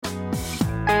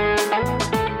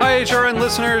HRN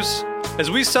listeners.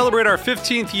 As we celebrate our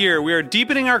 15th year, we are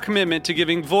deepening our commitment to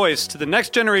giving voice to the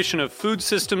next generation of food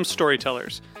systems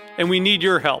storytellers, and we need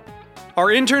your help. Our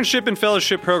internship and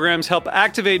fellowship programs help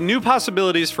activate new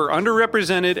possibilities for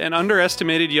underrepresented and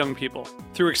underestimated young people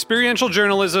through experiential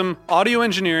journalism, audio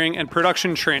engineering, and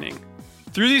production training.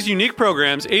 Through these unique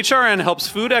programs, HRN helps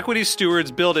food equity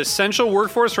stewards build essential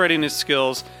workforce readiness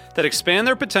skills that expand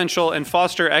their potential and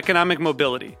foster economic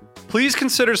mobility. Please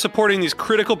consider supporting these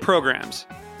critical programs.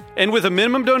 And with a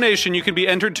minimum donation, you can be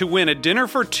entered to win a dinner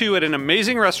for two at an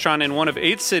amazing restaurant in one of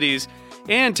 8 cities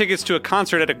and tickets to a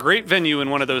concert at a great venue in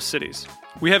one of those cities.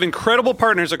 We have incredible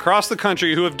partners across the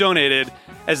country who have donated,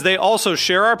 as they also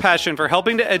share our passion for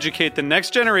helping to educate the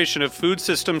next generation of food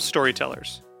systems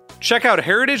storytellers. Check out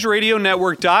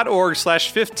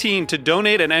heritageradionetwork.org/15 to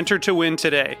donate and enter to win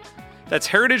today. That's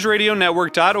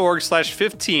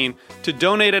heritageradionetwork.org/15 to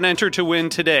donate and enter to win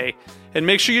today. And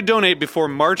make sure you donate before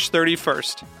March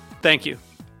 31st. Thank you.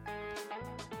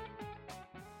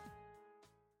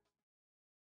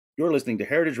 You're listening to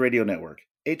Heritage Radio Network.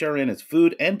 HRN is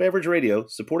food and beverage radio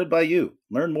supported by you.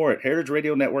 Learn more at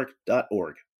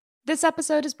heritageradionetwork.org. This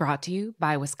episode is brought to you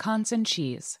by Wisconsin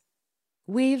Cheese.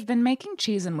 We've been making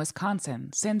cheese in Wisconsin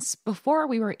since before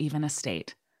we were even a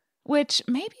state, which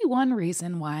may be one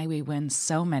reason why we win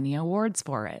so many awards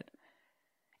for it.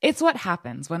 It's what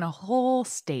happens when a whole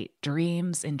state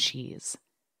dreams in cheese.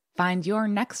 Find your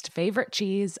next favorite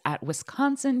cheese at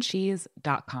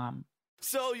wisconsincheese.com.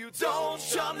 So you don't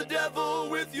charm the devil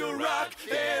with your rock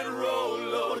and roll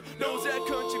load. Knows that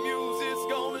country music's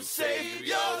gonna save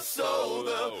your soul.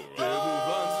 The devil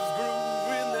finds his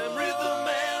groove in them rhythm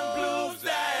and blues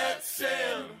that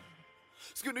sound.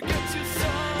 It's gonna get you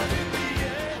sun in the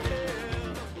air.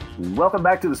 Welcome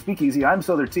back to the Speakeasy. I'm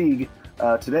Souther Teague.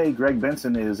 Today, Greg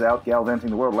Benson is out gallivanting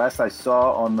the world. Last I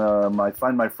saw on my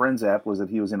Find My Friends app was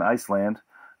that he was in Iceland.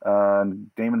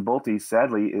 Damon Bolte,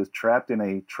 sadly, is trapped in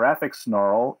a traffic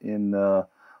snarl in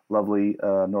lovely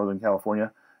Northern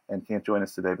California and can't join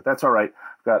us today. But that's all right.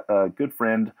 I've got a good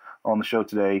friend on the show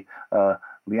today,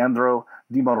 Leandro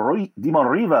Di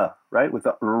Monriva, right? With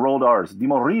the rolled R's. Di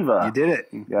Monriva. You did it.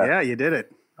 Yeah, you did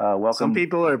it. Welcome. Some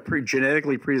people are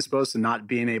genetically predisposed to not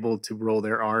being able to roll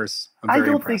their R's. I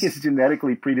don't think it's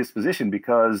genetically predisposition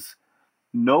because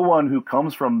no one who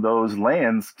comes from those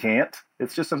lands can't.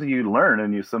 It's just something you learn,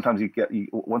 and sometimes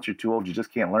once you're too old, you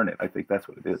just can't learn it. I think that's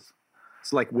what it is.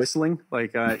 It's like whistling.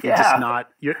 Like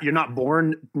you're not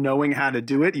born knowing how to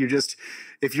do it. You just,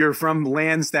 if you're from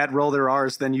lands that roll their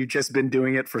R's, then you've just been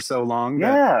doing it for so long.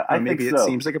 Yeah, I maybe think so. It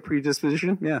seems like a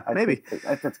predisposition. Yeah, maybe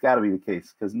that's got to be the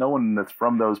case because no one that's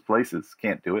from those places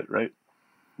can't do it, right?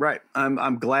 Right.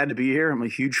 I'm glad to be here. I'm a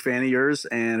huge fan of yours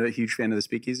and a huge fan of the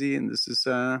Speakeasy, and this is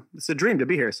it's a dream to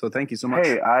be here. So thank you so much.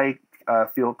 Hey, I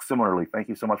feel similarly. Thank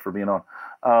you so much for being on.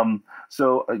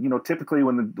 Typically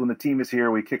when the team is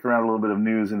here, we kick around a little bit of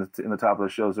news in the top of the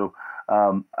show. So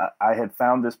I had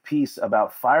found this piece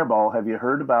about Fireball. Have you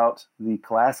heard about the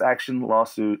class action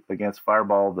lawsuit against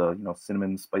Fireball, the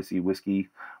cinnamon spicy whiskey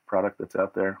product that's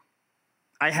out there?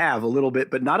 I have a little bit,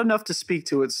 but not enough to speak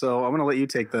to it. So I'm going to let you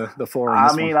take the floor.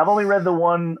 I've only read the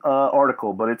one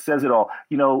article, but it says it all.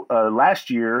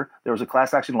 Last year there was a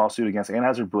class action lawsuit against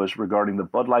Anheuser-Busch regarding the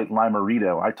Bud Light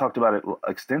Lime-A-Rita. I talked about it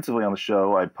extensively on the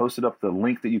show. I posted up the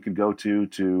link that you could go to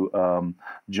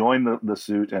join the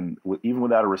suit, and even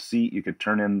without a receipt, you could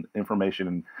turn in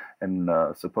information and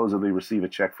supposedly receive a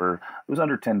check for, it was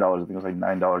under $10. I think it was like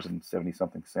 $9.70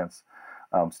 something cents.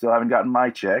 Still haven't gotten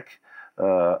my check.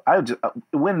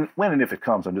 When and if it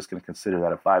comes, I'm just going to consider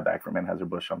that a buyback from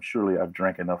Anheuser-Busch. I've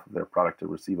drank enough of their product to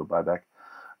receive a buyback.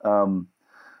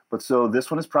 But so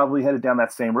this one is probably headed down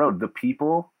that same road. The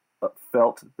people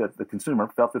the consumer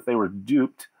felt that they were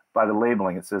duped by the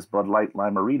labeling. It says Bud Light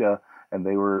Lime-A-Rita, and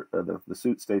they were the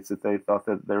suit states that they thought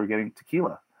that they were getting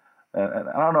tequila. And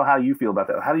I don't know how you feel about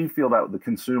that. How do you feel about the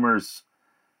consumers'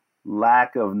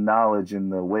 lack of knowledge in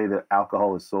the way that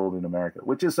alcohol is sold in America,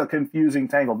 which is a confusing,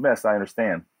 tangled mess, I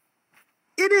understand.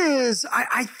 It is.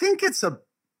 I think it's a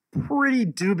pretty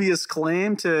dubious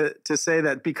claim to say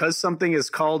that because something is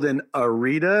called an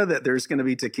Arita that there's going to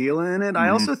be tequila in it. Mm-hmm. I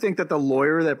also think that the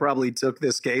lawyer that probably took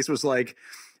this case was like,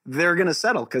 they're going to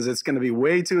settle because it's going to be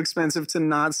way too expensive to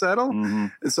not settle. Mm-hmm.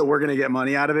 And so we're going to get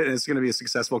money out of it, and it's going to be a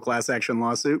successful class action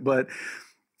lawsuit. But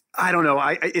I don't know.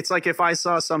 It's like if I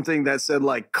saw something that said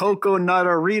like Coconut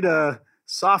Arita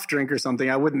soft drink or something,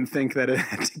 I wouldn't think that it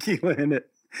had tequila in it.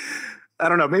 I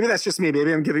don't know. Maybe that's just me.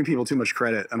 Maybe I'm giving people too much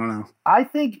credit. I don't know. I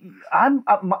think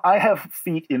I have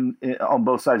feet on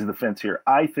both sides of the fence here.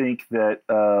 I think that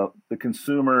the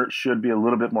consumer should be a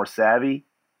little bit more savvy.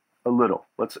 A little.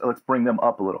 Let's bring them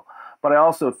up a little. But I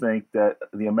also think that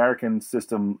the American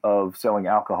system of selling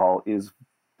alcohol is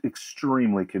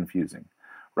extremely confusing,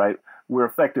 right? We're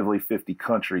effectively 50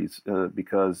 countries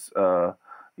because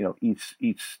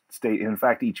each state, in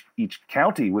fact, each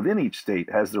county within each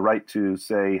state has the right to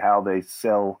say how they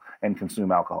sell and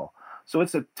consume alcohol. So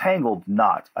it's a tangled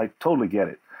knot. I totally get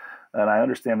it, and I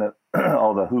understand that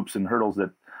all the hoops and hurdles that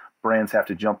brands have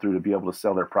to jump through to be able to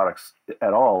sell their products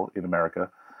at all in America.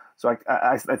 So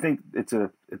I think there's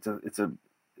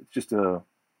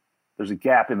a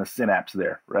gap in the synapse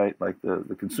there, right? Like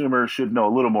the consumer should know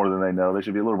a little more than they know. They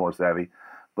should be a little more savvy.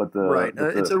 But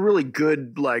it's a really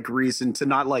good reason to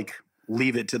not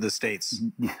leave it to the states.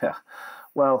 Yeah,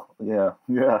 well, yeah,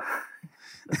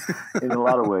 in a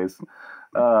lot of ways.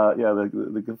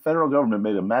 The federal government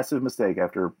made a massive mistake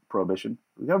after Prohibition.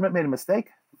 The government made a mistake?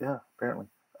 Yeah, apparently.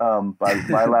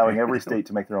 By allowing every state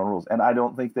to make their own rules. And I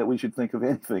don't think that we should think of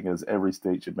anything as every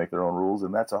state should make their own rules.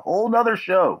 And that's a whole nother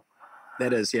show.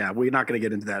 That is, yeah. We're not going to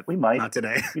get into that. We might. Not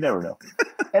today. You never know.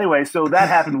 Anyway, so that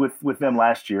happened with them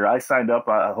last year. I signed up.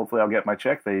 Hopefully I'll get my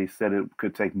check. They said it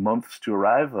could take months to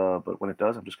arrive. But when it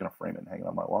does, I'm just going to frame it and hang it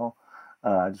on my wall.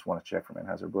 I just want a check from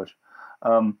Anheuser-Busch.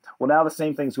 Well, now the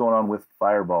same thing's going on with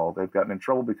Fireball. They've gotten in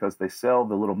trouble because they sell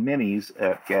the little minis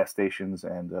at gas stations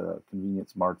and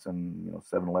convenience marts and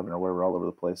 7-Eleven or wherever all over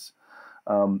the place.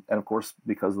 And of course,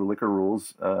 because of the liquor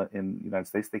rules in the United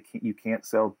States, you can't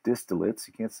sell distillates,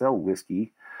 you can't sell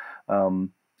whiskey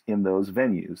in those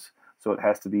venues. So it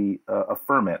has to be a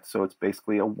ferment. So it's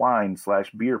basically a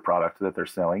wine/beer product that they're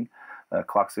selling.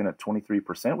 Clocks in at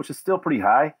 23%, which is still pretty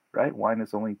high, right? Wine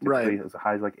is only typically as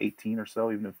high as 18 or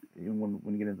so, even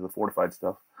when you get into the fortified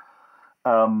stuff.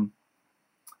 But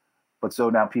so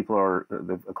now people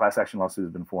a class action lawsuit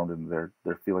has been formed, and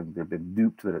they're feeling they've been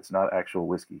duped that it's not actual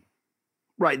whiskey.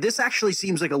 Right. This actually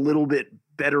seems like a little bit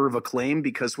better of a claim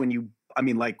because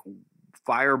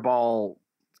Fireball,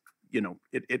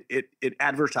 it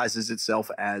advertises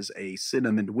itself as a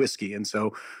cinnamon whiskey, and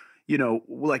so.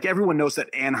 Everyone knows that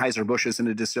Anheuser-Busch isn't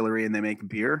a distillery and they make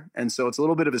beer. And so it's a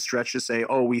little bit of a stretch to say,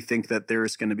 we think that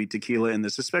there's going to be tequila in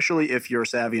this, especially if you're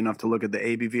savvy enough to look at the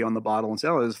ABV on the bottle and say,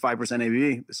 there's 5%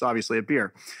 ABV. It's obviously a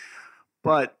beer.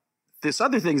 But this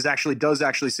other thing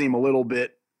does seem a little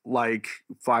bit like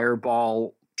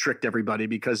Fireball tricked everybody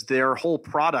because their whole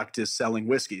product is selling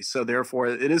whiskey. So therefore,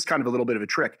 it is kind of a little bit of a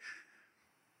trick.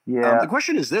 Yeah. The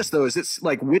question is this, though, is it's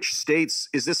which states,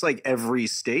 is this every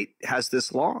state has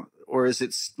this law? Or is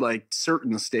it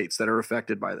certain states that are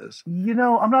affected by this?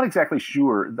 I'm not exactly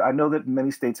sure. I know that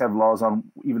many states have laws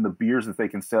on even the beers that they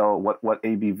can sell, what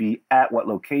ABV at what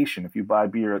location. If you buy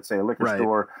beer at, say, a liquor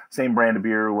store, same brand of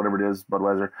beer, whatever it is,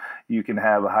 Budweiser, you can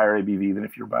have a higher ABV than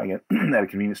if you're buying it at a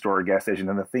convenience store or gas station.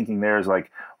 And the thinking there is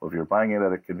if you're buying it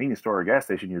at a convenience store or gas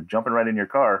station, you're jumping right in your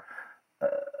car,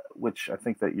 which I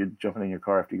think that you're jumping in your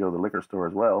car after you go to the liquor store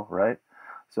as well, right?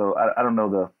 So I don't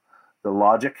know the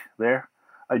logic there.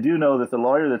 I do know that the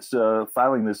lawyer that's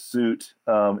filing this suit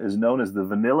is known as the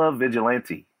Vanilla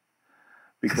Vigilante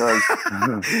because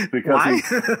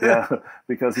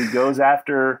he goes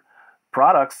after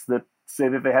products that say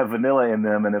that they have vanilla in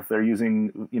them, and if they're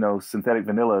using synthetic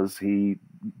vanillas, he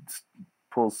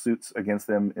pulls suits against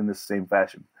them in the same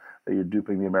fashion, that you're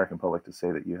duping the American public to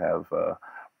say that you have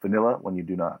vanilla when you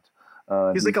do not.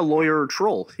 He's like a lawyer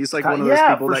troll. He's like one of those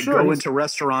people that go into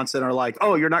restaurants and are like,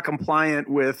 you're not compliant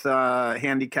with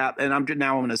handicap, and I'm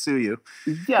going to sue you.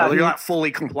 Yeah. You're not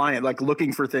fully compliant,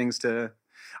 looking for things to...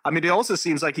 it also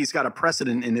seems like he's got a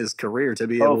precedent in his career to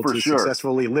be able to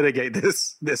successfully litigate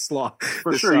this law.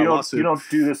 For sure. You don't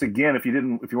do this again if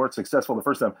you weren't successful the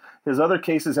first time. His other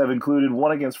cases have included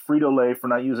one against Frito-Lay for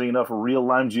not using enough real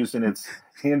lime juice in its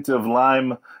hint of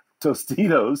lime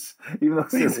Tostitos, even though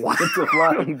it's a hint of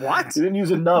lime. What? He didn't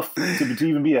use enough to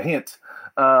even be a hint.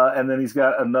 And then he's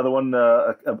got another one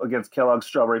against Kellogg's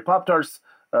Strawberry Pop-Tarts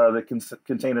that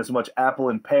contain as much apple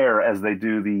and pear as they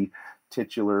do the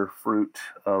titular fruit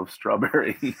of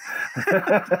strawberry.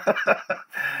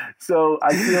 So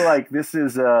I feel like this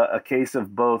is a case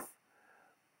of both.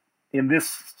 In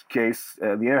this case, the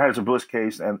Anheuser-Busch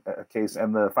case and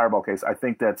the Fireball case, I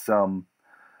think that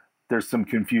there's some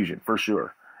confusion for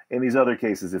sure. In these other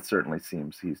cases, it certainly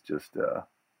seems he's just, the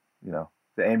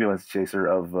ambulance chaser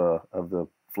of the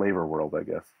flavor world, I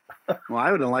guess. Well,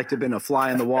 I would have liked to have been a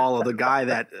fly in the wall of the guy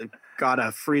that got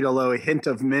a Frito-Lay hint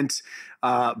of mint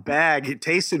bag,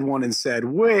 tasted one and said,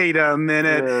 wait a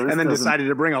minute, and then decided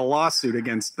to bring a lawsuit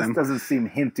against them. This doesn't seem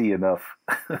hinty enough.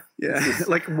 Yeah,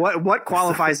 what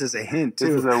qualifies as a hint? This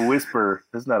is a whisper.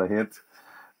 This is not a hint.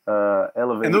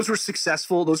 Elevate. And those were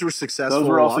successful. Those were successful. Those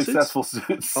were all lawsuits? successful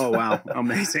suits. Oh wow,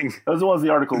 amazing. Those are the ones the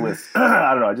article lists.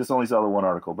 I don't know. I just only saw the one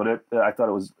article, but I thought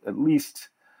it was at least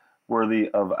worthy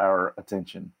of our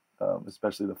attention,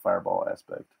 especially the fireball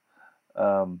aspect.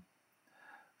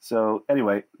 So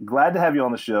anyway, glad to have you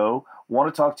on the show.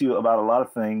 Want to talk to you about a lot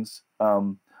of things.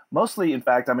 Mostly, in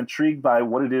fact, I'm intrigued by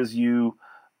what it is you,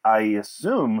 I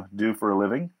assume, do for a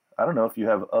living. I don't know if you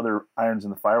have other irons in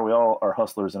the fire. We all are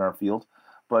hustlers in our field.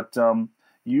 But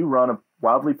you run a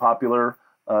wildly popular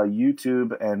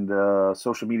YouTube and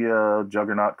social media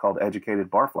juggernaut called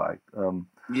Educated Barfly.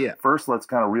 Yeah. First, let's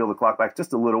kind of reel the clock back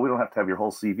just a little. We don't have to have your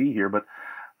whole CV here, but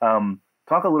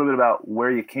talk a little bit about where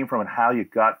you came from and how you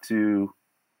got to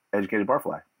Educated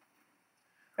Barfly.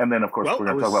 And then, of course, we're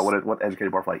going to talk about what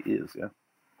Educated Barfly is. Yeah.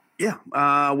 Yeah.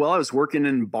 Well, I was working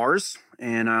in bars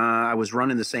and I was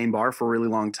running the same bar for a really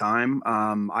long time.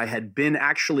 I had been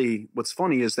actually, what's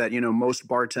funny is that, most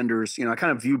bartenders, I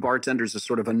kind of view bartenders as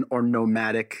sort of or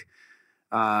nomadic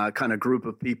kind of group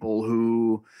of people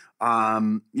who,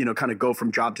 kind of go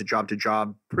from job to job to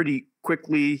job pretty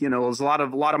quickly. There's a lot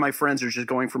of my friends are just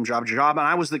going from job to job. And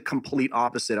I was the complete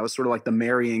opposite. I was sort of like the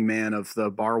marrying man of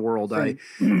the bar world. I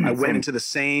went into the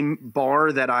same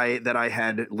bar that I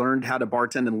had learned how to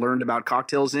bartend and learned about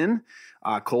cocktails in,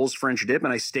 Cole's French Dip.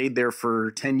 And I stayed there for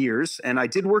 10 years. And I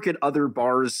did work at other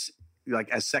bars like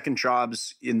as second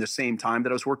jobs in the same time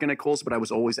that I was working at Cole's, but I was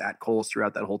always at Cole's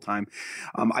throughout that whole time.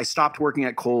 I stopped working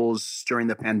at Cole's during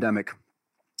the pandemic.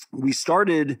 We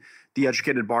started the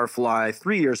Educated Barfly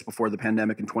 3 years before the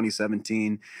pandemic in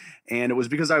 2017. And it was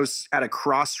because I was at a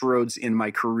crossroads in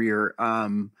my career.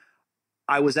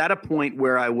 I was at a point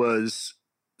where I was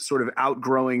sort of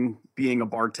outgrowing being a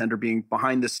bartender, being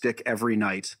behind the stick every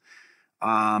night.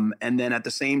 And then at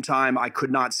the same time, I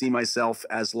could not see myself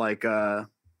as like a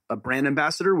brand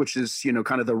ambassador, which is,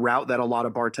 kind of the route that a lot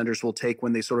of bartenders will take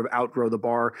when they sort of outgrow the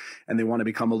bar and they want to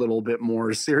become a little bit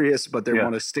more serious, but they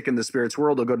want to stick in the spirits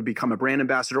world. They'll go to become a brand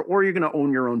ambassador, or you're going to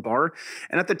own your own bar.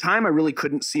 And at the time, I really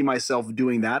couldn't see myself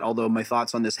doing that, although my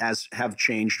thoughts on this have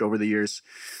changed over the years.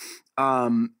 I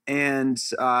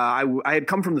had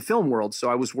come from the film world, so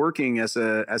I was working as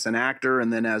an actor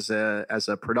and then as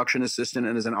a production assistant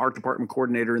and as an art department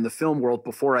coordinator in the film world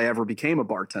before I ever became a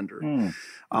bartender.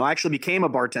 I actually became a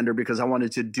bartender because I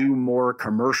wanted to do more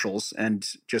commercials and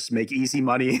just make easy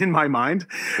money in my mind.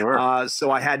 Sure.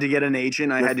 So I had to get an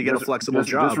agent. I had to get a flexible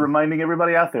job. Just reminding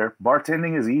everybody out there,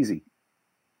 bartending is easy.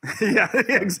 Yeah,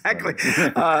 exactly.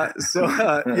 In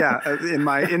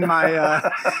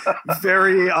my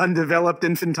very undeveloped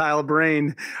infantile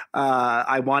brain,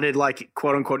 I wanted like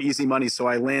quote unquote easy money. So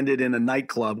I landed in a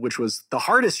nightclub, which was the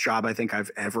hardest job I think I've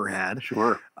ever had.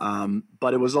 Sure.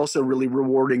 But it was also really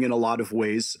rewarding in a lot of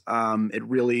ways. It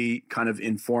really kind of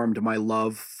informed my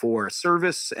love for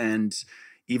service. And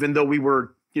even though we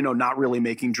were, not really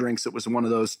making drinks, it was one of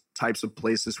those types of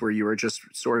places where you were just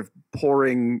sort of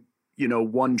pouring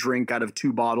one drink out of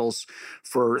 2 bottles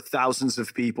for thousands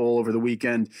of people over the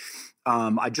weekend.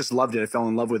 I just loved it. I fell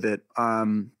in love with it.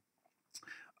 And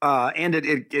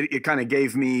it kind of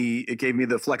gave me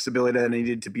the flexibility that I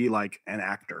needed to be like an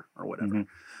actor or whatever.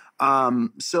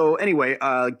 So anyway,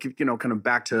 kind of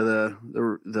back to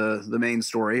the main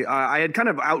story. I had kind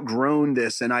of outgrown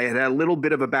this, and I had a little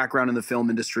bit of a background in the film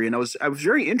industry, and I was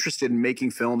very interested in making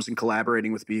films and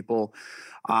collaborating with people.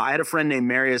 I had a friend named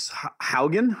Marius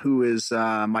Haugen, who is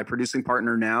my producing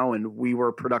partner now, and we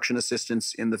were production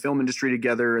assistants in the film industry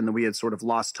together, and then we had sort of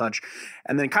lost touch,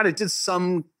 and then kind of did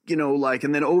some,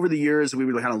 and then over the years we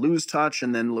would kind of lose touch,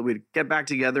 and then we'd get back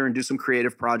together and do some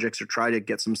creative projects or try to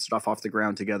get some stuff off the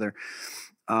ground together.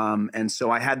 And so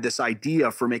I had this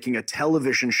idea for making a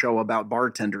television show about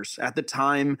bartenders. At the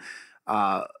time,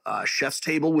 Chef's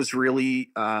Table was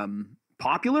really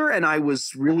popular, and I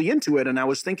was really into it. And I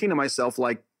was thinking to myself,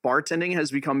 like, bartending has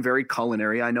become very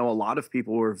culinary. I know a lot of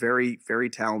people who are very, very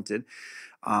talented.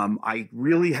 I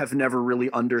really have never really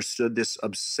understood this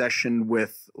obsession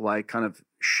with like kind of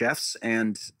chefs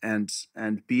and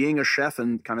being a chef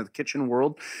and kind of the kitchen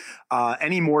world,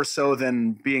 any more so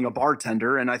than being a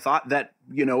bartender. And I thought that,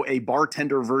 a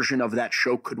bartender version of that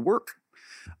show could work.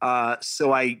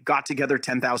 So I got together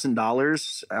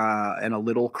 $10,000 and a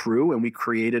little crew, and we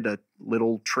created a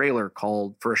little trailer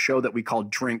for a show that we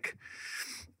called Drink.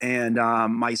 And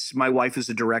my wife is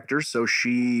a director, so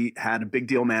she had a big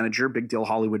deal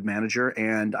Hollywood manager.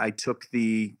 And I took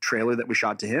the trailer that we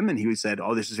shot to him, and he said,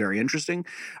 "Oh, this is very interesting.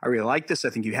 I really like this.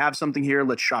 I think you have something here.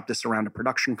 Let's shop this around to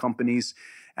production companies."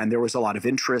 and there was a lot of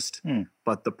interest.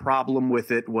 But the problem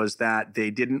with it was that they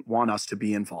didn't want us to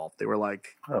be involved. They were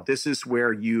like, this is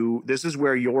where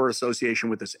your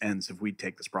association with us ends if we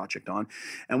take this project on.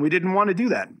 And we didn't want to do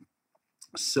that.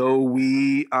 So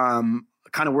we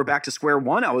kind of were back to square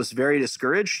one. I was very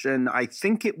discouraged. And I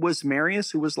think it was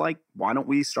Marius who was like, why don't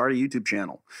we start a YouTube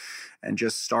channel and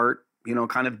just start,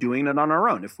 kind of doing it on our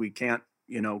own if we can't,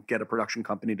 get a production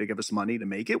company to give us money to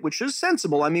make it, which is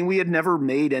sensible. I mean, we had never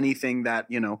made anything that,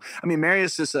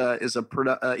 Marius he's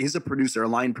a producer, a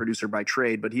line producer by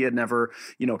trade, but he had never,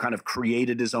 kind of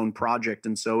created his own project.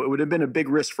 And so it would have been a big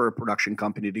risk for a production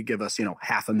company to give us,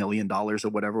 $500,000 or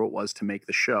whatever it was to make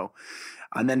the show.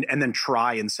 And then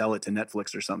try and sell it to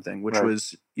Netflix or something, which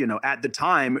was, at the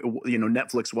time,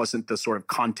 Netflix wasn't the sort of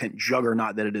content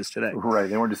juggernaut that it is today. Right.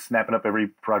 They weren't just snapping up every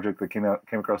project that came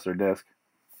across their desk.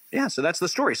 Yeah, so that's the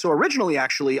story. So originally,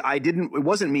 actually, it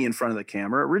wasn't me in front of the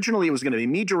camera. Originally, it was going to be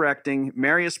me directing,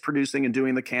 Marius producing and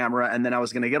doing the camera, and then I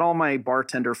was going to get all my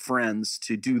bartender friends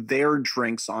to do their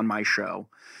drinks on my show.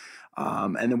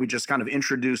 And then we just kind of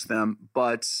introduce them.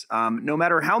 But no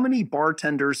matter how many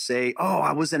bartenders say, oh,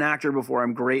 I was an actor before,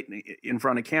 I'm great in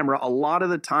front of camera, a lot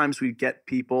of the times we'd get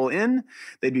people in,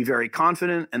 they'd be very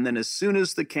confident. And then as soon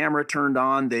as the camera turned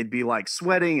on, they'd be like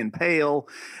sweating and pale.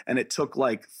 And it took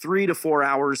like 3 to 4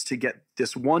 hours to get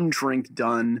this one drink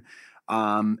done.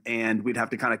 And we'd have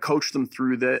to kind of coach them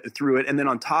through it. And then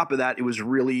on top of that, it was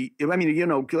really,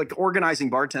 like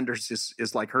organizing bartenders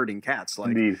is like herding cats. Like,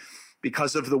 Indeed.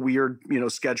 Because of the weird,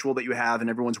 schedule that you have, and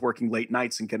everyone's working late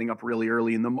nights and getting up really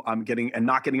early not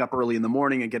getting up early in the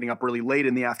morning and getting up really late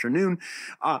in the afternoon.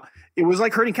 It was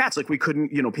like herding cats. Like we couldn't,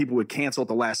 people would cancel at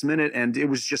the last minute, and it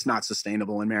was just not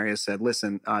sustainable. And Marius said,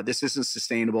 "Listen, this isn't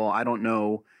sustainable. I don't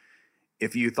know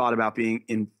if you thought about being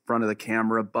in front of the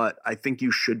camera, but I think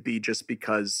you should be, just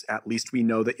because at least we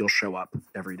know that you'll show up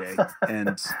every day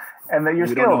and that you're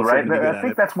skilled, right? I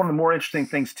think that's one of the more interesting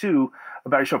things too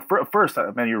about your show. First,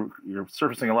 man, you're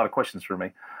surfacing a lot of questions for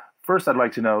me. First, I'd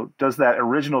like to know, does that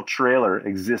original trailer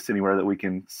exist anywhere that we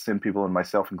can send people, and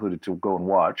myself included, to go and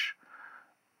watch?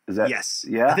 Is that yes?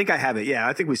 Yeah, I think I have it. Yeah,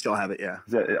 I think we still have it. Yeah,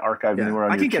 is that archived anywhere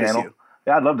on your channel? I can get it to you.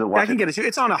 Yeah, I'd love to watch it. I can get it to you.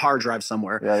 It's on a hard drive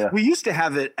somewhere. Yeah. We used to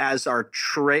have it as our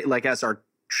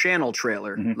channel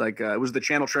trailer. Like it was the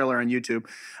channel trailer on YouTube.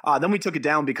 Then we took it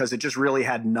down because it just really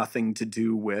had nothing to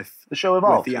do with the show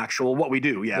evolved. With the actual what we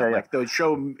do. Yeah. Like the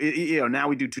show. Now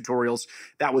we do tutorials.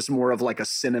 That was more of like a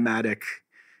cinematic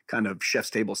kind of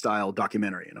chef's table style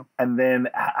documentary. And then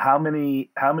how many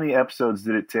episodes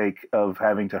did it take of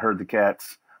having to herd the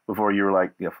cats before you were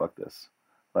like, yeah, fuck this?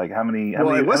 Like how many? I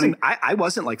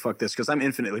wasn't like fuck this, because I'm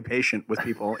infinitely patient with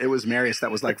people. It was Marius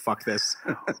that was like fuck this.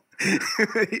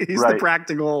 He's the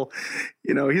practical,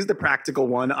 he's the practical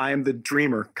one. I am the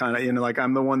dreamer kind of, like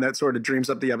I'm the one that sort of dreams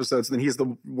up the episodes. And then he's the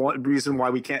one reason why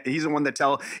we can't. He's the one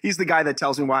he's the guy that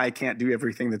tells me why I can't do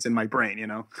everything that's in my brain.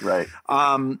 Right.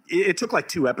 It took like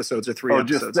 2 episodes or 3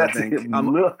 episodes, I think.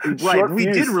 Right. We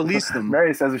did release them.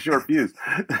 Marius has a short fuse.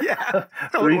 Yeah.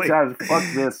 Totally. 3 times. Fuck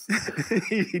this.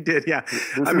 He did. Yeah.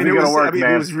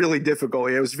 It was really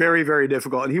difficult. It was very, very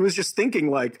difficult. And he was just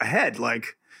thinking like ahead,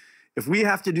 like if we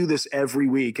have to do this every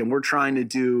week and we're trying to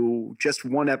do just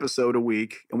 1 episode a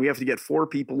week and we have to get 4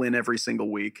 people in every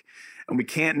single week and we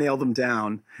can't nail them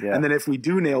down. Yeah. And then if we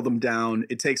do nail them down,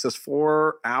 it takes us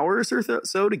 4 hours or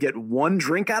so to get 1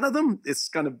 drink out of them.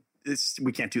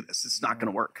 We can't do this. It's not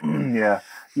going to work. Yeah.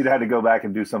 You'd have to go back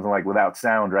and do something like without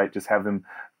sound, right? Just have them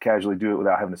casually do it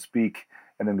without having to speak,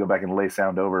 and then go back and lay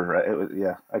sound over. Right?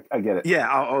 I get it.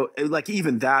 Yeah, like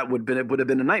even that would have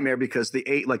been a nightmare, because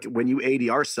when you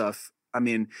ADR stuff, I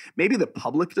mean, maybe the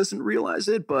public doesn't realize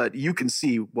it, but you can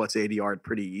see what's ADR'd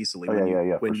pretty easily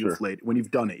when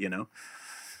you've done it.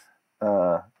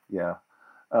 Yeah.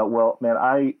 Well, man,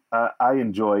 I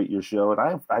enjoy your show,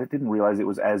 and I didn't realize it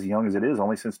was as young as it is.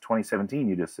 Only since 2017,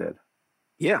 you just said.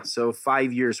 Yeah, so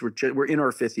 5 years. We're in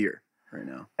our 5th year right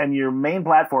now. And your main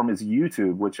platform is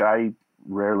YouTube, which I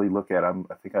rarely look at. I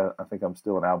think I'm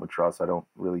still an albatross. I don't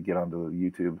really get onto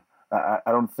YouTube. I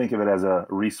don't think of it as a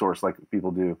resource like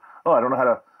people do. Oh, I don't know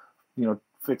how to,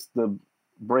 fix the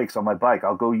brakes on my bike.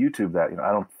 I'll go YouTube that.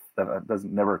 That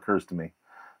never occurs to me.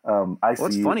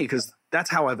 It's funny because that's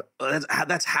how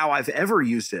I've ever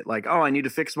used it. Like, oh, I need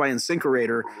to fix my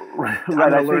incinerator. Right. I'm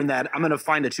gonna learn that. I'm gonna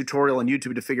find a tutorial on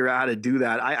YouTube to figure out how to do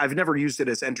that. I've never used it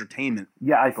as entertainment.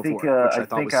 Yeah, I think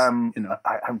I'm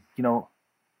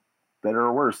better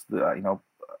or worse.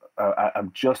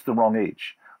 I'm just the wrong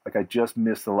age. Like I just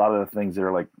missed a lot of the things that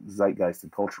are like zeitgeist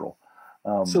and cultural.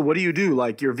 So what do you do?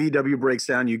 Like your VW breaks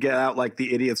down, you get out like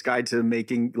the idiot's guide to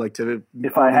making like to.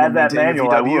 If I had that manual,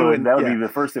 I would. and That would be the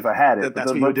first if I had it.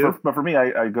 That's what you do. But for me,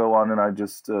 I go on and I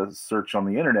just search on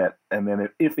the internet, and then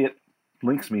if it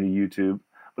links me to YouTube,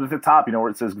 but at the top, where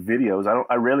it says videos,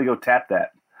 I rarely go tap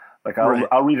that. Like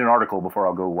I'll read an article before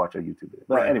I'll go watch a YouTube video.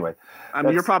 But anyway, I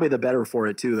mean, you're probably the better for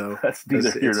it too, though. That's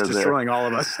neither here nor there. It's destroying all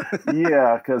of us.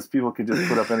 Yeah, because people can just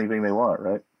put up anything they want,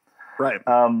 right? Right.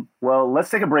 Well, let's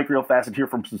take a break real fast and hear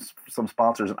from some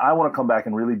sponsors. And I want to come back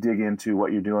and really dig into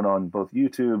what you're doing on both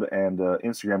YouTube and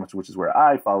Instagram, which is where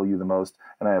I follow you the most.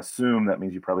 And I assume that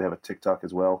means you probably have a TikTok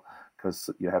as well, because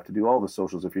you have to do all the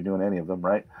socials if you're doing any of them,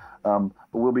 right? But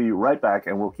we'll be right back,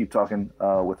 and we'll keep talking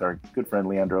with our good friend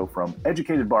Leandro from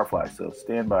Educated Barfly. So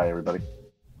stand by, everybody.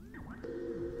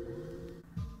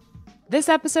 This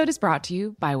episode is brought to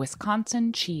you by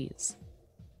Wisconsin Cheese.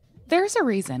 There's a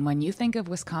reason when you think of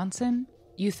Wisconsin,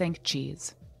 you think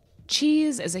cheese.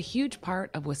 Cheese is a huge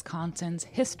part of Wisconsin's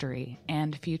history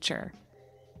and future.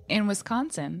 In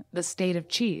Wisconsin, the state of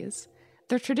cheese,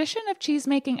 the tradition of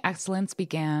cheese-making excellence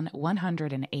began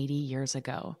 180 years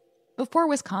ago, before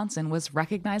Wisconsin was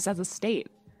recognized as a state.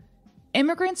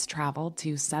 Immigrants traveled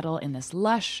to settle in this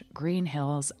lush green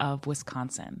hills of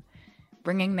Wisconsin,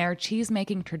 bringing their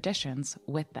cheese-making traditions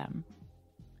with them.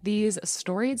 These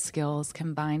storied skills,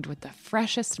 combined with the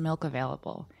freshest milk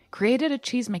available, created a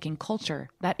cheese-making culture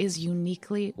that is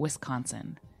uniquely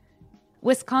Wisconsin.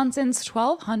 Wisconsin's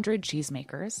 1,200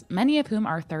 cheesemakers, many of whom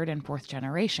are third and fourth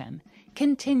generation,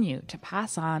 continue to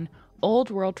pass on old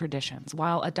world traditions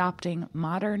while adopting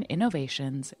modern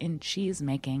innovations in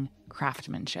cheese-making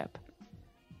craftsmanship.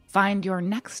 Find your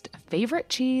next favorite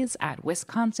cheese at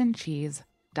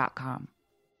wisconsincheese.com.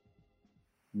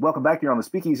 Welcome back here on the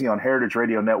Speakeasy on Heritage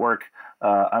Radio Network.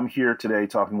 I'm here today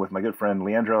talking with my good friend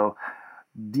Leandro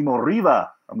Dimoriva.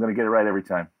 I'm going to get it right every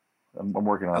time. I'm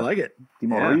working on it. I like it.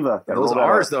 Dimoriva. Yeah. Those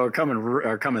R's, though, are coming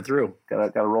through.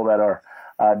 Got to roll that R.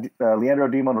 Leandro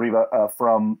Dimoriva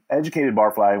from Educated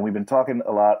Barfly, and we've been talking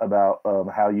a lot about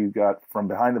how you got from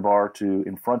behind the bar to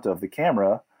in front of the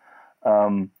camera.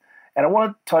 And I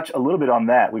want to touch a little bit on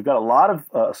that. We've got a lot of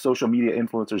social media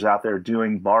influencers out there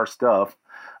doing bar stuff.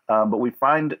 But we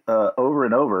find over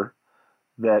and over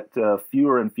that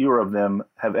fewer and fewer of them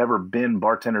have ever been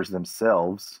bartenders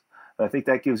themselves. And I think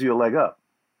that gives you a leg up.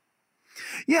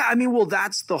 Yeah, I mean, well,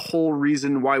 that's the whole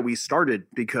reason why we started,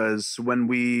 because when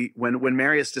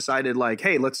Marius decided,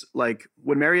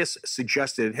 when Marius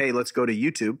suggested, hey, let's go to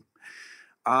YouTube,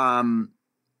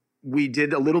 we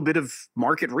did a little bit of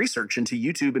market research into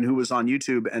YouTube and who was on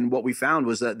YouTube. And what we found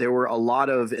was that there were a lot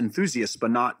of enthusiasts, but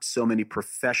not so many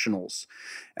professionals.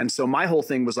 And so my whole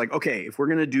thing was like, okay, if we're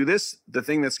going to do this, the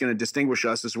thing that's going to distinguish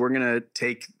us is we're going to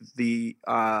take the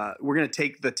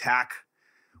tack.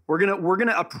 We're going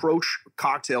to approach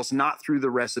cocktails not through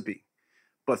the recipe,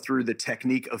 but through the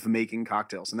technique of making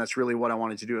cocktails. And that's really what I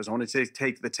wanted to do, is I wanted to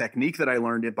take the technique that I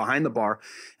learned behind the bar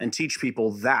and teach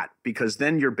people that, because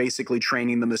then you're basically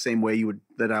training them the same way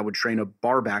that I would train a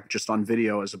bar back, just on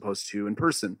video as opposed to in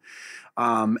person.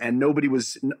 And nobody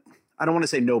was, I don't want to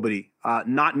say nobody,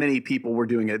 not many people were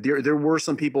doing it. There were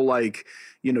some people like,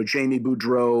 Jamie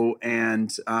Boudreau and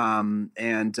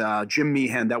Jim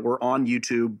Meehan that were on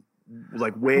YouTube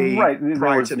like way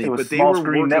prior to me, but they were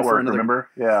working for another. Remember?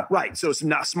 Yeah. Right. So it's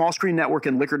not Small Screen Network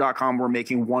and Liquor.com were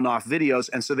making one-off videos.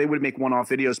 And so they would make one-off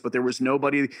videos, but there was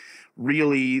nobody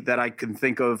really that I can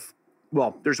think of.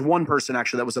 Well, there's one person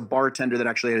actually that was a bartender that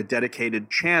actually had a dedicated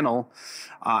channel.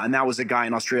 And that was a guy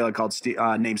in Australia called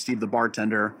named Steve the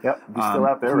Bartender. Yep. He's still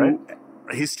out there, right?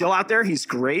 He's still out there. He's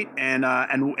great, and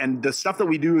the stuff that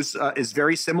we do is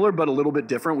very similar, but a little bit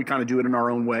different. We kind of do it in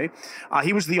our own way.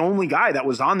 He was the only guy that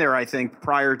was on there, I think,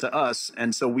 prior to us,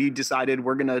 and so we decided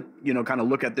we're gonna, kind of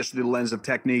look at this through the lens of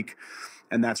technique,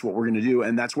 and that's what we're gonna do,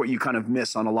 and that's what you kind of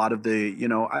miss on a lot of the,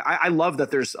 I love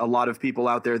that there's a lot of people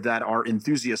out there that are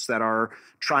enthusiasts that are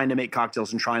trying to make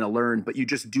cocktails and trying to learn, but you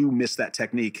just do miss that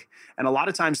technique, and a lot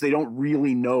of times they don't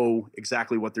really know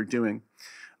exactly what they're doing.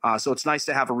 So it's nice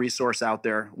to have a resource out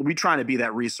there. We're trying to be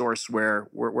that resource where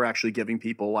we're actually giving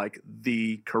people like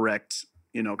the correct,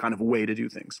 kind of way to do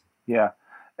things. Yeah.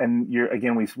 And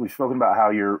we've spoken about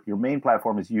how your main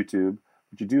platform is YouTube,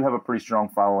 but you do have a pretty strong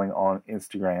following on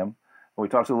Instagram. And we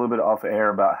talked a little bit off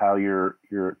air about how you're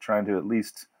trying to at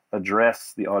least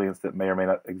address the audience that may or may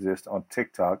not exist on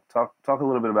TikTok. Talk a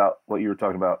little bit about what you were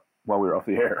talking about while we were off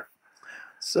the air.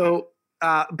 So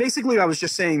basically, I was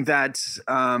just saying that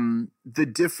the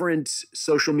different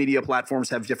social media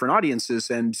platforms have different audiences.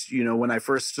 And, when I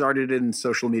first started in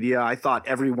social media, I thought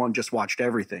everyone just watched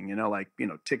everything,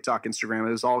 TikTok, Instagram,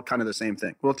 it was all kind of the same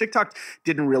thing. Well, TikTok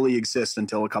didn't really exist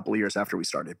until a couple of years after we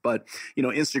started, but,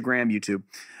 Instagram, YouTube.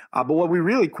 But what we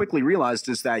really quickly realized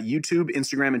is that YouTube,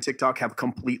 Instagram, and TikTok have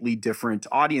completely different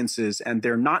audiences, and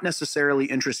they're not necessarily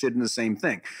interested in the same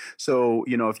thing. So,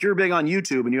 if you're big on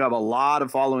YouTube and you have a lot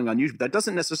of following on YouTube, that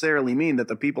doesn't necessarily mean that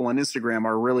the people on Instagram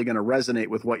are really going to resonate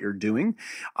with what you're doing.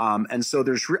 And so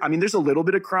there's a little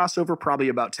bit of crossover, probably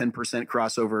about 10%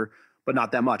 crossover, but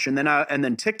not that much. And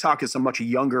then TikTok is a much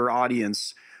younger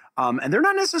audience. And they're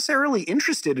not necessarily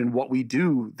interested in what we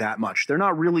do that much. They're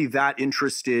not really that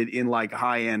interested in like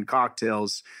high-end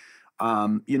cocktails.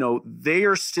 They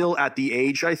are still at the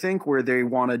age, I think, where they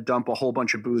want to dump a whole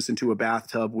bunch of booze into a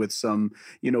bathtub with some,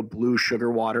 blue sugar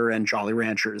water and Jolly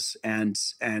Ranchers and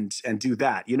do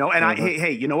that, and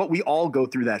hey, you know what? We all go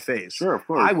through that phase. Sure, of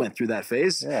course. I went through that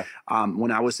phase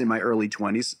when I was in my early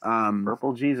 20s.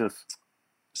 Purple Jesus.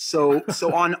 So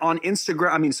on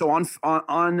Instagram,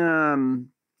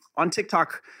 on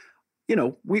TikTok,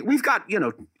 we've got,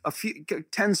 a few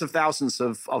tens of thousands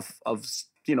of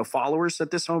followers at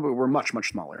this moment, but we're much, much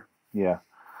smaller. Yeah.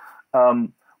 Well,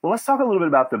 let's talk a little bit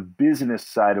about the business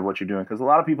side of what you're doing, because a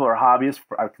lot of people are hobbyists.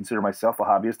 I consider myself a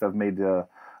hobbyist. I've made a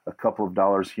couple of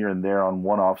dollars here and there on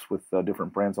one-offs with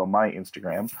different brands on my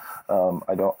Instagram.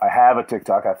 I have a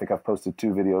TikTok. I think I've posted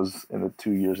 2 videos in the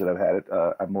 2 years that I've had it.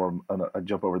 I'm more a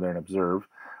jump over there and observe.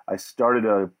 I started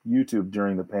a YouTube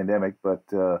during the pandemic, but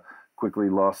quickly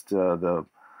lost the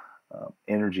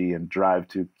energy and drive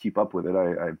to keep up with it.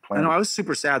 I planned. I was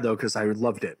super sad though, because I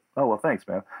loved it. Oh, well, thanks,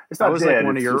 man. It's not I was dead. like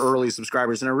one of your early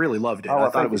subscribers, and I really loved it. Oh, well, I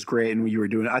thought it was great, and you were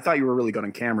doing it. I thought you were really good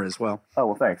on camera as well. Oh,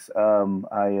 well, thanks.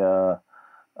 I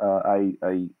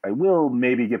will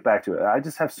maybe get back to it. I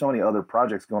just have so many other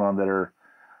projects going on that are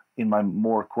in my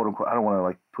more quote unquote. I don't want to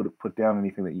like put down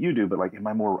anything that you do, but like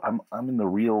I'm in the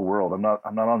real world. I'm not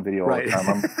on video all the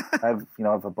time. I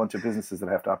have a bunch of businesses that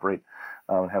I have to operate,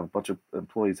 and have a bunch of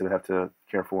employees that I have to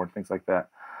care for and things like that.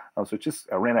 So it's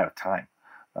just I ran out of time.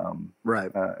 And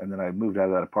then I moved out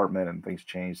of that apartment and things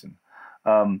changed.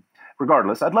 And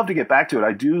regardless, I'd love to get back to it.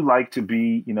 I do like to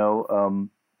be,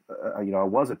 I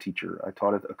was a teacher. I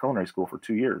taught at a culinary school for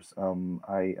 2 years.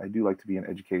 I do like to be an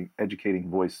educating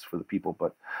voice for the people,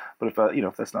 but if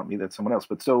that's not me, that's someone else.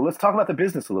 But so let's talk about the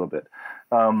business a little bit.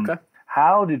 Okay.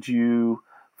 How did you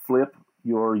flip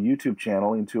your YouTube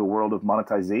channel into a world of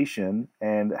monetization,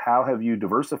 and how have you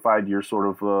diversified your sort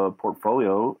of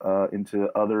portfolio into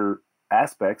other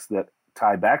aspects that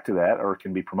tie back to that or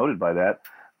can be promoted by that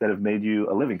have made you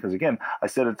a living? Because again, I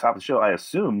said at the top of the show, I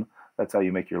assume that's how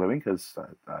you make your living, because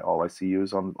all I see you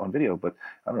is on video. But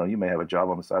I don't know, you may have a job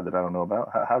on the side that I don't know about.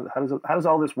 How does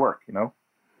all this work,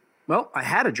 Well, I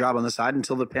had a job on the side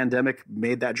until the pandemic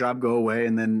made that job go away.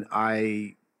 And then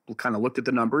I kind of looked at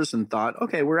the numbers and thought,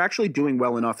 okay, we're actually doing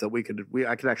well enough that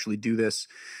I could actually do this.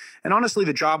 And honestly,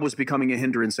 the job was becoming a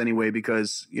hindrance anyway,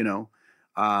 because,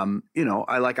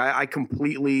 I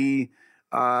completely,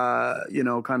 I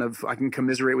can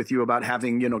commiserate with you about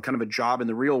having, kind of a job in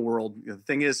the real world. The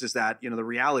thing is that, the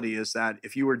reality is that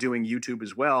if you were doing YouTube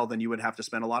as well, then you would have to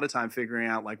spend a lot of time figuring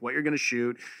out like what you're going to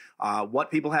shoot,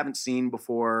 what people haven't seen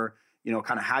before,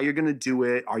 kind of how you're going to do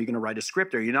it. Are you going to write a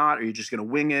script? Are you not? Are you just going to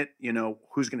wing it?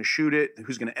 Who's going to shoot it?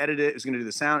 Who's going to edit it? Who's going to do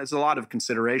the sound? It's a lot of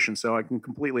consideration. So I can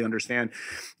completely understand,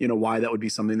 why that would be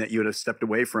something that you would have stepped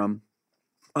away from.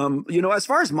 As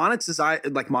far as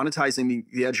monetizing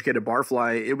the Educated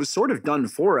Barfly, it was sort of done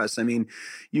for us. I mean,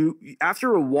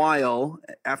 after a while,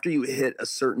 after you hit a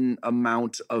certain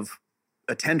amount of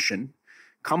attention,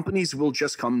 companies will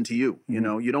just come to you.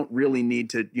 You don't really need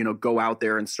to, go out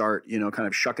there and start, kind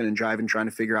of shucking and jiving, trying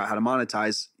to figure out how to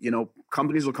monetize.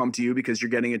 Companies will come to you because you're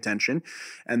getting attention,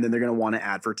 and then they're going to want to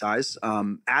advertise.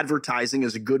 Advertising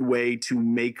is a good way to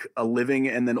make a living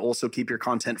and then also keep your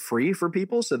content free for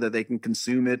people so that they can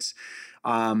consume it.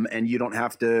 And you don't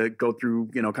have to go through,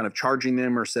 kind of charging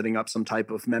them or setting up some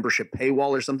type of membership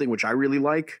paywall or something, which I really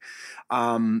like.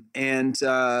 And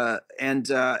so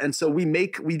we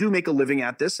do make a living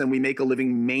at this, and we make a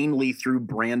living mainly through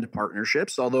brand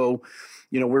partnerships. Although,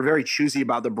 we're very choosy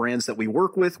about the brands that we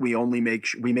work with. We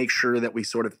make sure that we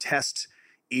sort of test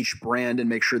each brand and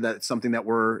make sure that it's something that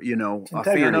we're, a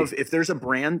fan of. If there's a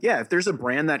brand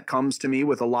that comes to me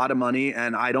with a lot of money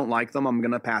and I don't like them, I'm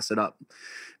going to pass it up.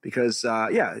 Because,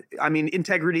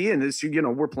 integrity, and it's,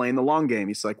 we're playing the long game.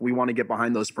 It's like we want to get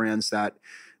behind those brands that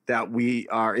we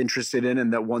are interested in,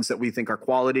 and that ones that we think are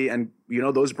quality. And,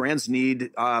 those brands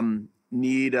need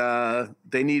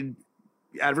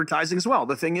advertising as well.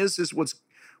 The thing is what's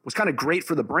kind of great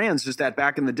for the brands is that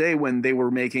back in the day when they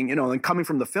were making, and coming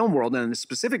from the film world, and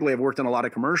specifically I've worked on a lot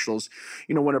of commercials,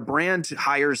 when a brand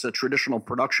hires a traditional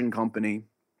production company,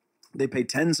 they pay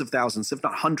tens of thousands, if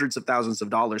not hundreds of thousands of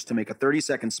dollars to make a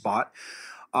 30-second spot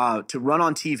to run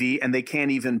on TV, and they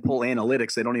can't even pull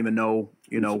analytics. They don't even know,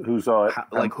 who saw it,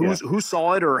 who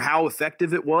saw it or how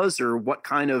effective it was or what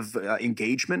kind of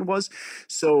engagement was.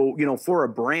 So, for a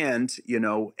brand,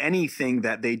 anything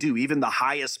that they do, even the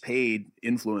highest paid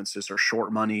influencers are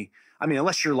short money. I mean,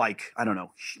 unless you're like, I don't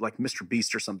know, like Mr.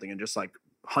 Beast or something and just like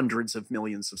hundreds of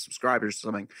millions of subscribers or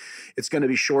something, it's going to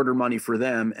be shorter money for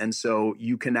them. And so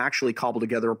you can actually cobble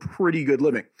together a pretty good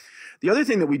living. The other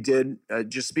thing that we did,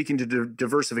 just speaking to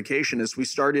diversification, is we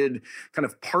started kind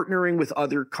of partnering with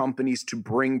other companies to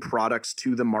bring products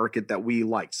to the market that we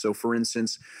liked. So for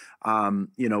instance,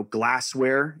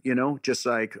 glassware, just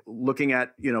like looking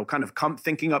at, kind of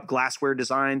thinking up glassware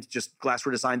design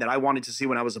that I wanted to see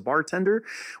when I was a bartender.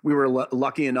 We were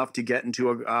lucky enough to get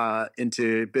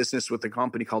into business with a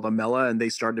company called Amela, and they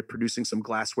started producing some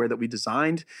glassware that we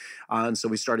designed. And so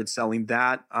we started selling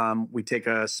that. We take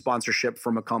a sponsorship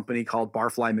from a company called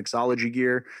Barfly Mixology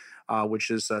Gear, which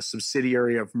is a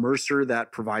subsidiary of Mercer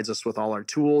that provides us with all our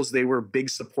tools. They were big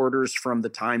supporters from the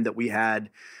time that we had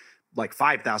like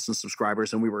 5,000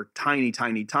 subscribers and we were tiny.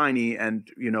 And,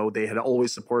 they had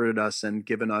always supported us and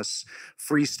given us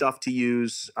free stuff to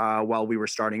use while we were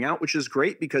starting out, which is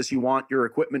great because you want your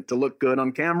equipment to look good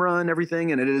on camera and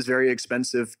everything. And it is very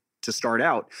expensive to start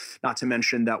out, not to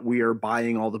mention that we are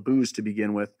buying all the booze to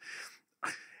begin with.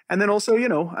 And then also, we're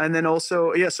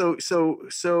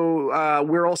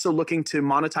also looking to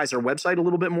monetize our website a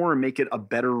little bit more and make it a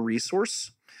better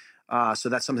resource. So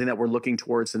that's something that we're looking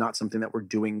towards and not something that we're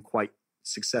doing quite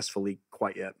successfully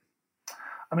quite yet.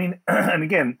 I mean, and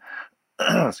again,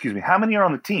 excuse me, how many are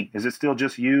on the team? Is it still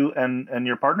just you and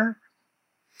your partner?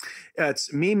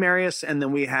 It's me, Marius, and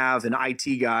then we have an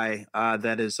IT guy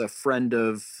that is a friend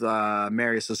of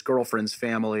Marius's girlfriend's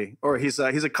family, or he's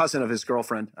a cousin of his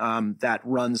girlfriend that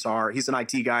runs he's an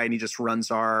IT guy and he just runs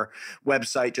our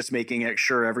website, just making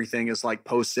sure everything is like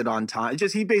posted on time.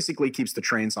 He basically keeps the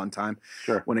trains on time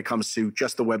when it comes to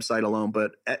just the website alone.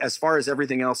 But as far as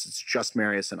everything else, it's just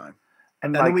Marius and I.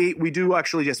 And then we do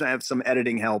actually just have some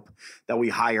editing help that we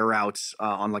hire out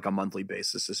on like a monthly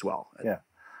basis as well. Yeah.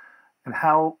 And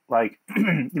how, like,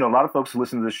 a lot of folks who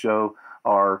listen to this show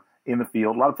are in the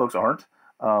field. A lot of folks aren't.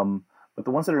 But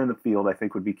the ones that are in the field, I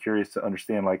think, would be curious to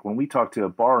understand, like, when we talk to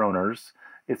bar owners,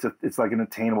 it's like an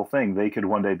attainable thing. They could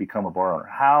one day become a bar owner.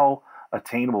 How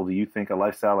attainable do you think a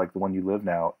lifestyle like the one you live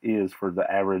now is for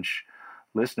the average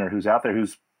listener who's out there,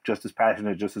 who's just as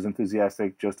passionate, just as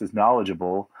enthusiastic, just as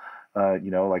knowledgeable? I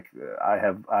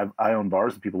own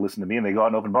bars and people listen to me and they go out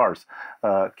and open bars.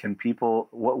 Can people,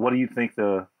 what do you think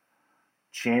the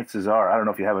chances are? I don't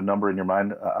know if you have a number in your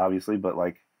mind, obviously, but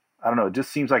like, I don't know. It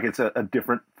just seems like it's a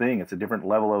different thing. It's a different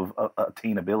level of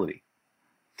attainability.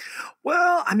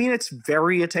 Well, I mean, it's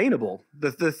very attainable.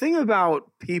 The thing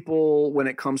about people when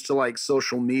it comes to like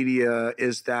social media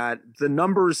is that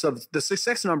the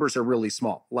success numbers are really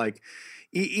small. Like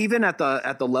even at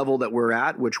the level that we're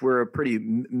at, which we're a pretty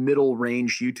middle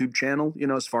range YouTube channel,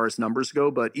 as far as numbers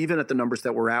go, but even at the numbers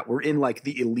that we're at, we're in like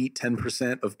the elite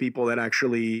 10% of people that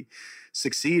actually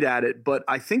succeed at it. But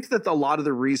I think that a lot of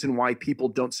the reason why people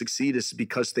don't succeed is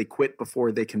because they quit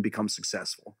before they can become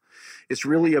successful. It's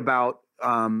really about,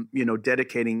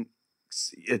 dedicating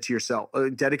yourself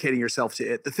to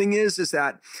it. The thing is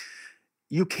that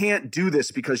you can't do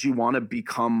this because you want to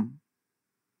become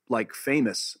like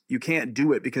famous. You can't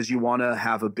do it because you want to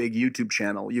have a big YouTube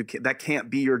channel. That can't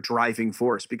be your driving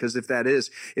force, because if that is,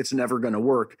 it's never going to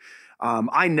work.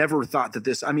 I never thought that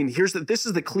this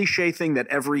is the cliche thing that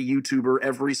every YouTuber,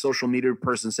 every social media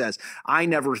person says. I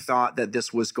never thought that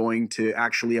this was going to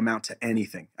actually amount to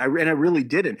anything. I really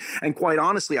didn't. And quite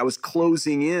honestly, I was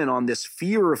closing in on this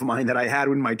fear of mine that I had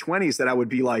in my 20s that I would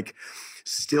be like,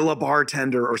 still a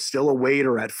bartender or still a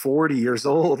waiter at 40 years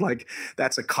old. Like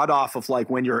that's a cutoff of like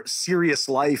when your serious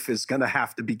life is going to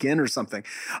have to begin or something.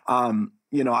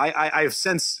 I have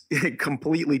since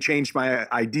completely changed my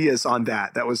ideas on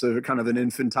that. That was a kind of an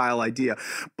infantile idea.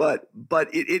 But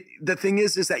the thing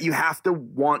is that you have to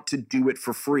want to do it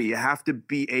for free. You have to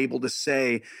be able to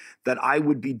say that I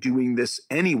would be doing this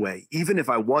anyway, even if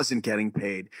I wasn't getting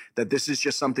paid, that this is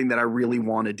just something that I really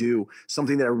want to do,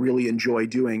 something that I really enjoy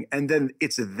doing. And then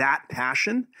it's that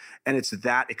passion and it's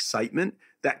that excitement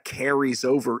that carries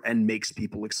over and makes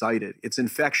people excited. It's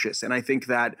infectious. And I think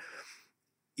that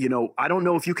I don't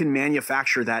know if you can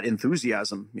manufacture that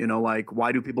enthusiasm. Like,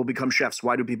 why do people become chefs?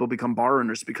 Why do people become bar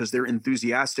owners? Because they're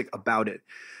enthusiastic about it.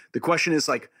 The question is,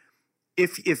 like,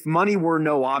 if money were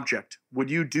no object, would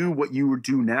you do what you would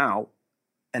do now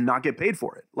and not get paid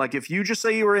for it? Like, if you just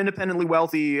say you were independently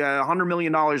wealthy, $100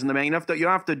 million in the bank, you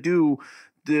don't have to do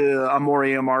the Amore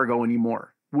Amargo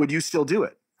anymore. Would you still do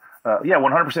it? Yeah,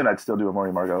 100%. I'd still do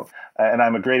Amore Amargo. And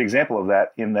I'm a great example of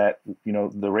that in that,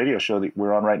 the radio show that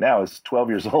we're on right now is 12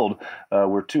 years old.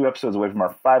 We're 2 episodes away from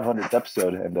our 500th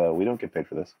episode, and we don't get paid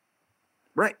for this.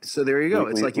 Right. So there you go.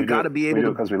 It's like you got to be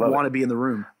able to want to be in the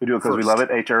room. We do it because we love it.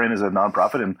 HRN is a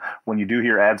nonprofit. And when you do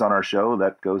hear ads on our show,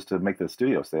 that goes to make the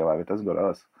studio stay alive. It doesn't go to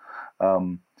us.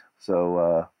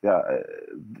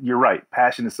 You're right.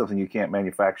 Passion is something you can't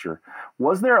manufacture.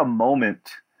 Was there a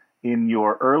moment in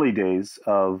your early days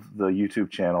of the YouTube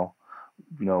channel,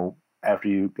 after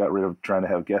you got rid of trying to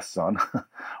have guests on,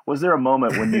 was there a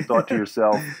moment when you thought to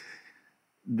yourself,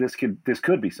 this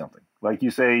could be something? Like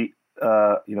you say,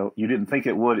 you didn't think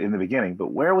it would in the beginning,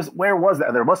 but where was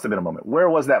that? There must have been a moment. Where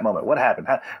was that moment? What happened?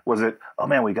 Was it, oh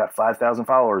man, we got 5,000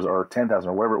 followers or 10,000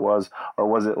 or whatever it was? Or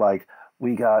was it like,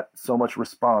 we got so much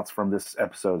response from this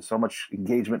episode, so much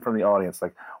engagement from the audience?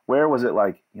 Like, where was it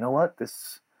like, you know what,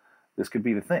 this could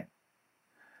be the thing?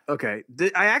 Okay.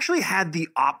 I actually had the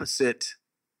opposite.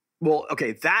 Well,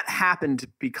 okay, that happened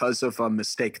because of a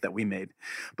mistake that we made.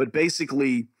 But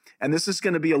basically, and this is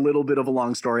going to be a little bit of a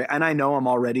long story, and I know I'm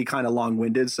already kind of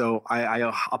long-winded, so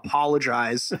I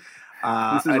apologize.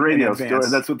 This is radio story.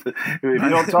 That's what. If you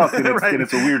don't talk, then it's, then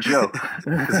it's a weird show.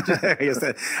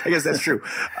 I guess that's true.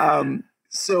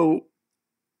 So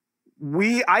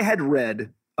I had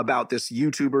read about this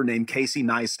YouTuber named Casey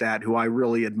Neistat, who I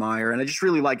really admire. And I just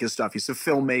really like his stuff. He's a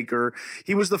filmmaker.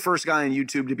 He was the first guy on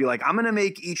YouTube to be like, I'm going to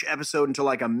make each episode into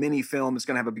like a mini film. It's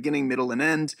going to have a beginning, middle, and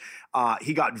end.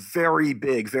 He got very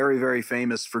big, very, very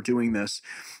famous for doing this.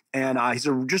 And he's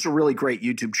just a really great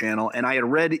YouTube channel. And I had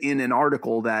read in an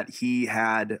article that he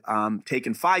had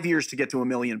taken 5 years to get to 1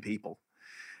 million people.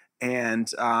 And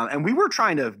we were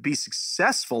trying to be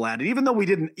successful at it, even though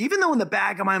in the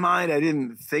back of my mind, I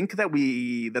didn't think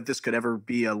that this could ever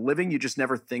be a living. You just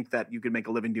never think that you could make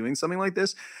a living doing something like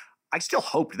this. I still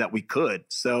hoped that we could.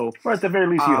 So, or at the very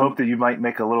least, you hope that you might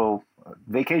make a little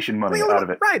vacation money out of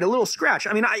it. Right. A little scratch.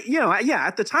 I mean,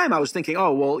 at the time I was thinking,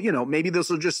 oh, well, maybe this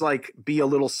will just like be a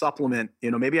little supplement.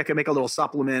 Maybe I could make a little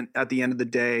supplement at the end of the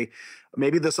day.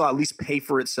 Maybe this will at least pay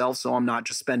for itself, so I'm not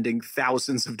just spending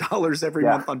thousands of dollars every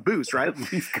month on booze, right?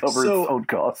 At least cover its own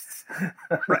costs.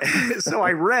 Right. So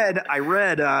I read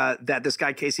that this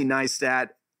guy Casey Neistat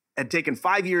had taken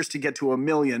 5 years to get to 1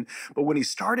 million, but when he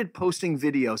started posting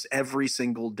videos every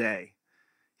single day,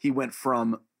 he went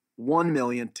from 1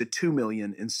 million to 2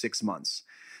 million in 6 months.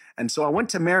 And so I went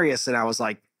to Marius and I was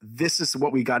like, this is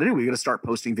what we got to do. We got to start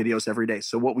posting videos every day.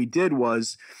 So what we did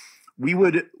was we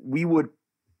would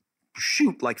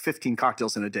shoot like 15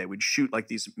 cocktails in a day. We'd shoot like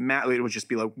these, it would just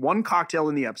be like one cocktail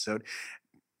in the episode.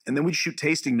 And then we'd shoot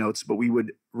tasting notes, but we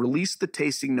would release the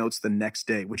tasting notes the next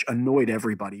day, which annoyed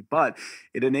everybody. But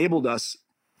it enabled us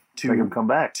to make them come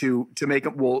back, to make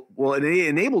them. Well, it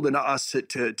enabled us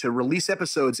to release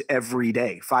episodes every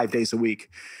day, 5 days a week.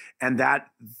 And that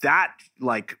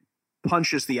like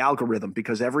punches the algorithm,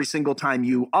 because every single time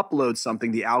you upload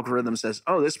something, the algorithm says,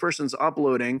 oh, this person's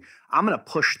uploading. I'm going to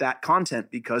push that content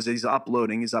because he's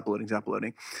uploading.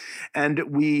 And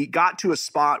we got to a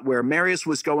spot where Marius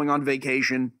was going on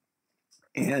vacation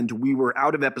and we were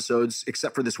out of episodes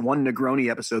except for this one Negroni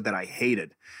episode that I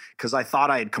hated because I thought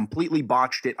I had completely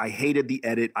botched it. I hated the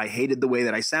edit. I hated the way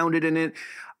that I sounded in it.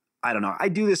 I don't know. I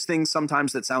do this thing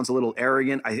sometimes that sounds a little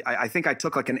arrogant. I think I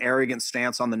took like an arrogant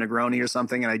stance on the Negroni or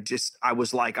something. And I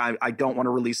was like, I don't want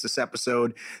to release this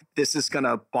episode. This is going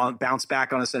to bounce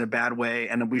back on us in a bad way.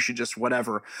 And we should just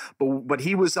whatever. But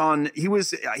he was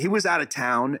out of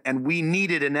town and we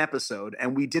needed an episode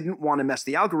and we didn't want to mess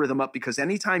the algorithm up, because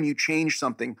anytime you change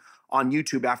something on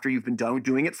YouTube after you've been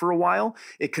doing it for a while,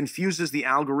 it confuses the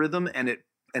algorithm and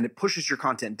it pushes your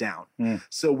content down.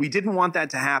 So we didn't want that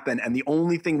to happen. And the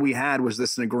only thing we had was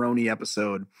this Negroni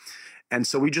episode. And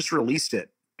so we just released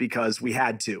it because we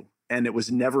had to. And it was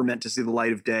never meant to see the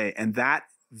light of day. And that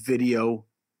video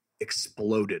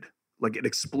exploded. Like it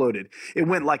exploded. It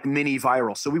went like mini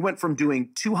viral. So we went from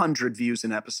doing 200 views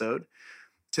an episode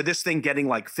to this thing getting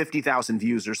like 50,000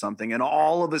 views or something. And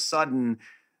all of a sudden,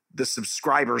 the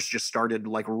subscribers just started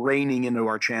like raining into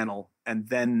our channel, and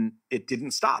then it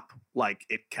didn't stop. Like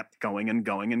it kept going and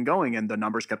going and going, and the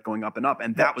numbers kept going up and up.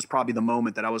 And that was probably the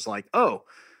moment that I was like, oh,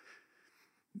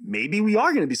 maybe we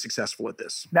are going to be successful at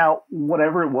this. Now,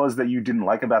 whatever it was that you didn't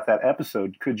like about that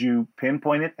episode, could you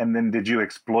pinpoint it? And then did you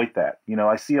exploit that?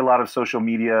 I see a lot of social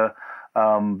media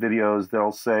videos.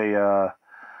 They'll say,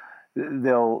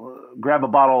 they'll grab a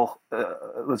bottle.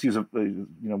 Let's use a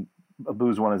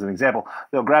booze one as an example.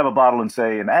 They'll grab a bottle and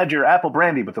say, and add your apple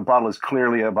brandy, but the bottle is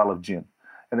clearly a bottle of gin.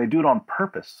 And they do it on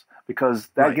purpose because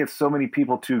that gets so many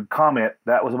people to comment,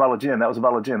 that was a bottle of gin, that was a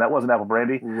bottle of gin, that wasn't apple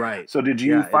brandy. Right. So did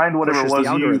you find whatever it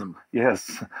was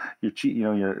yes, you're cheating,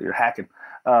 you're hacking.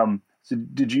 So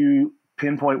did you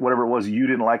pinpoint whatever it was you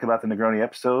didn't like about the Negroni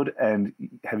episode, and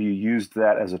have you used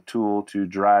that as a tool to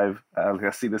drive? I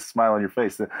see this smile on your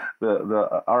face.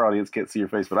 Our audience can't see your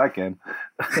face, but I can.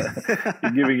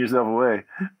 You're giving yourself away.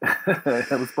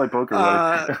 Let's play poker.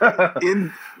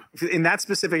 In that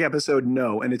specific episode,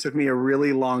 no, and it took me a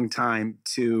really long time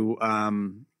to.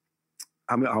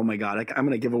 Oh my God, I'm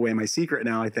going to give away my secret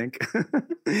now, I think.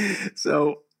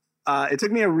 So it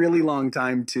took me a really long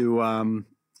time to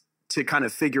kind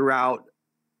of figure out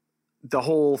the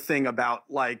whole thing about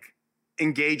like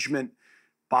engagement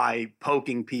by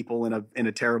poking people in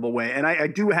a terrible way. And I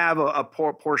do have a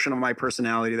portion of my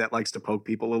personality that likes to poke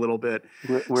people a little bit.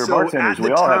 We're bartenders.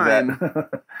 We all have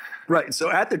that. Right. So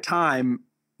at the time,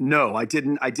 no, I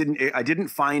didn't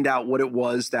find out what it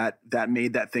was that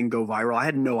made that thing go viral. I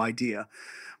had no idea.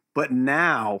 But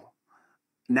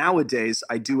nowadays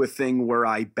I do a thing where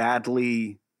I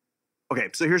badly. Okay,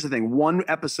 so here's the thing. One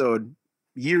episode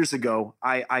years ago,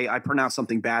 I pronounced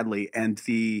something badly, and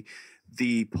the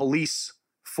police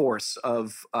force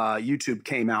of YouTube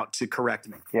came out to correct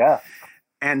me. Yeah,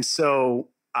 and so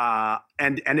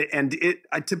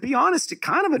it to be honest, it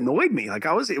kind of annoyed me. Like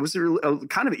it was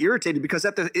kind of irritated because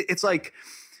it's like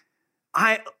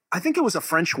I think it was a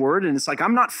French word, and it's like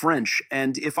I'm not French,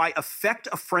 and if I affect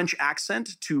a French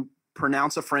accent to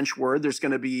pronounce a French word, there's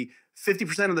going to be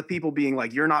 50% of the people being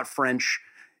like, you're not French,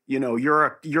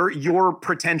 you're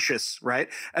pretentious, right?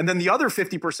 And then the other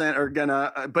 50% are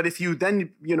gonna, but if you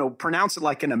then, pronounce it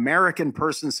like an American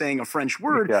person saying a French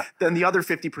word, then the other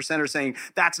 50% are saying,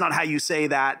 that's not how you say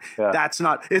that. Yeah. That's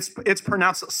not, it's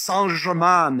pronounced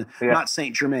Saint-Germain, not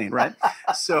Saint-Germain, right?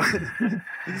 So.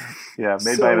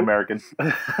 Made by an American.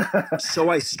 So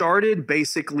I started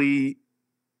basically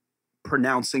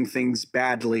pronouncing things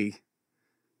badly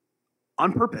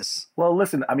on purpose. Well,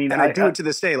 listen, I mean, and I do it to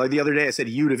this day. Like the other day, I said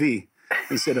U to V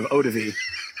instead of O to V.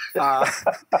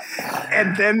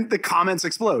 And then the comments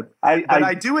explode.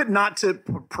 I do it not to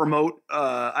promote.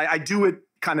 I do it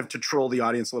kind of to troll the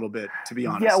audience a little bit, to be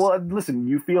honest. Yeah, well, listen,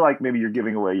 you feel like maybe you're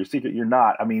giving away your secret. You're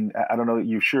not. I mean, I don't know.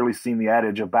 You've surely seen the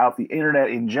adage about the internet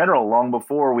in general long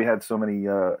before we had so many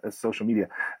social media.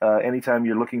 Anytime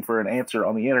you're looking for an answer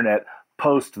on the internet,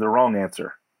 post the wrong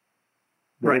answer.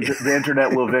 The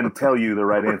internet will then tell you the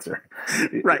right answer.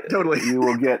 Right, totally. You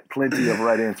will get plenty of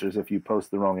right answers if you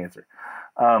post the wrong answer.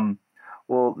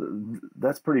 Well,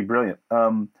 that's pretty brilliant.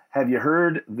 Have you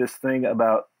heard this thing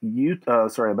about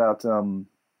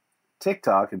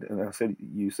TikTok? And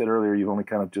you said earlier you've only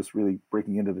kind of just really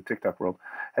breaking into the TikTok world.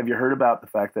 Have you heard about the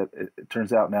fact that it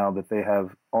turns out now that they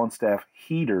have on-staff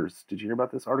heaters? Did you hear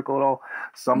about this article at all?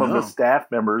 Some of the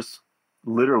staff members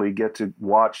literally get to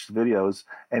watch videos,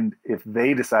 and if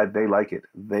they decide they like it,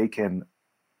 they can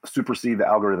supersede the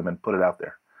algorithm and put it out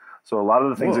there. So a lot of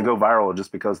the things that go viral are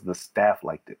just because the staff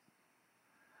liked it.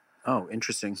 Oh,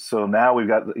 interesting. So now we've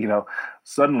got,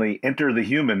 suddenly enter the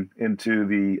human into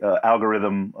the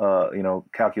algorithm,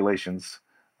 calculations.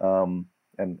 And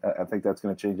I think that's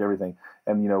going to change everything.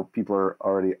 And, people are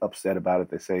already upset about it.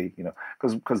 They say,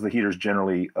 because the heaters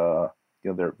generally,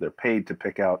 they're paid to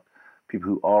pick out people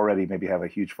who already maybe have a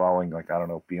huge following, like, I don't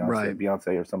know,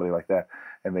 Beyonce or somebody like that.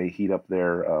 And they heat up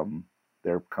their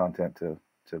content to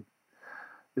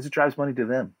it drives money to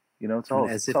them. It's all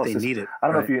as if they need it. I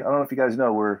don't know if you guys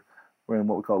know, we're in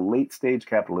what we call late stage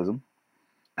capitalism.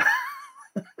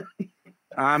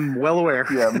 I'm well aware.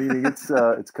 Yeah, meaning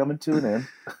it's coming to an end.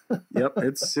 Yep,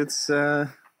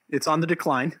 it's on the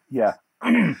decline. Yeah.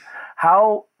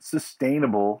 How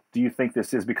sustainable do you think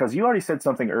this is? Because you already said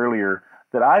something earlier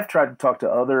that I've tried to talk to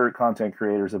other content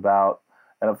creators about,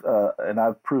 and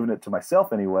I've proven it to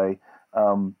myself anyway.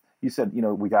 You said,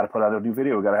 we got to put out a new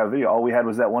video. We got to have a video. All we had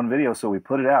was that one video, so we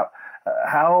put it out.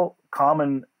 How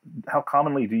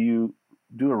commonly do you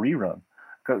do a rerun?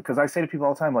 Because I say to people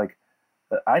all the time, like,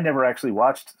 I never actually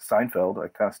watched Seinfeld. I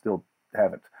kind of still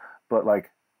haven't. But, like,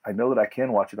 I know that I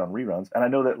can watch it on reruns, and I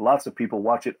know that lots of people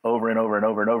watch it over and over and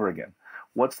over and over again.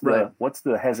 What's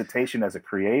the hesitation as a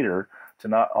creator to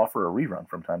not offer a rerun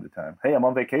from time to time? Hey, I'm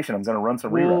on vacation. I'm going to run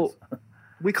some reruns.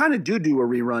 We kind of do a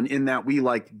rerun in that we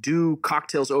like do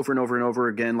cocktails over and over and over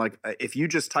again. Like if you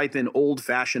just type in old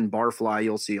fashioned barfly,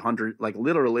 you'll see like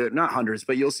literally not hundreds,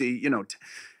 but you'll see,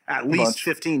 at least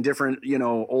 15 different,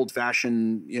 old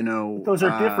fashioned, But those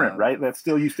are different, right?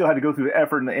 You still had to go through the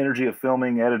effort and the energy of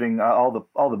filming, editing, all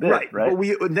the bits, right? But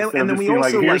we also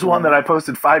like, here's one that I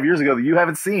posted 5 years ago that you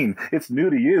haven't seen. It's new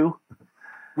to you.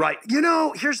 Right.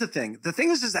 Here's the thing. The thing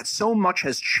is that so much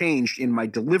has changed in my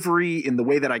delivery, in the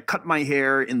way that I cut my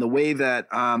hair, in the way that,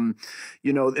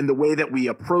 in the way that we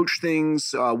approach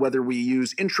things, whether we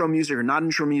use intro music or not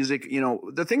intro music.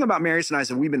 The thing about Marius and I is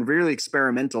that we've been really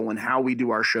experimental in how we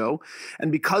do our show.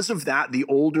 And because of that, the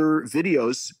older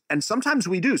videos, and sometimes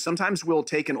we do, sometimes we'll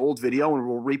take an old video and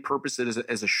we'll repurpose it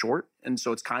as a short. And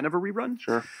so it's kind of a rerun.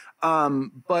 Sure.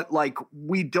 But like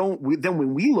then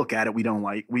when we look at it, we don't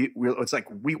like, it's like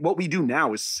what we do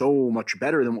now is so much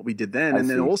better than what we did then.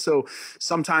 Then also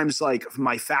sometimes like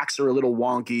my facts are a little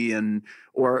wonky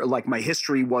or like my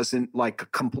history wasn't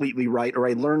like completely right, or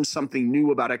I learned something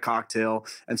new about a cocktail.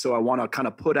 And so I want to kind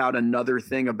of put out another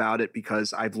thing about it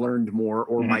because I've learned more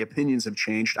or my opinions have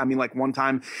changed. I mean, like one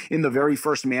time in the very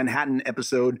first Manhattan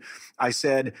episode, I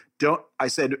said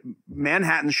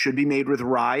Manhattan should be made with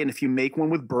rye. And if you make one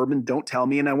with bourbon, don't tell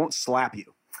me and I won't slap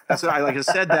you. That's what I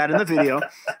said that in the video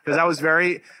because I was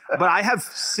but I have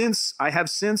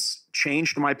since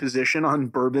changed my position on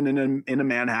bourbon in a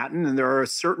Manhattan, and there are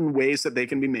certain ways that they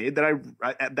can be made that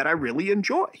I really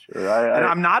enjoy. Sure, and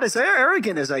I'm not as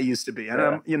arrogant as I used to be, and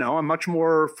I'm much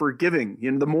more forgiving.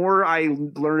 The more I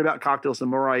learn about cocktails, the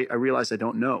more I realize I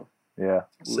don't know. Yeah.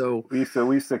 So we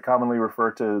used to commonly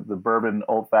refer to the bourbon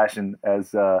old fashioned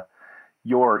as to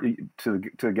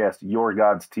the guest, your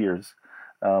God's tears.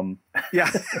 Yeah.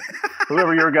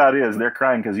 Whoever your God is, they're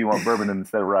crying because you want bourbon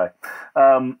instead of rye.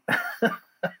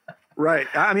 Right.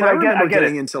 I mean, I remember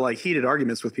getting into like heated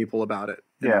arguments with people about it.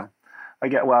 Yeah. I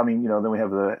get. Well, I mean, then we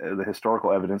have the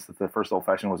historical evidence that the first old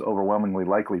fashioned was overwhelmingly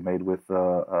likely made with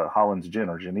Holland's gin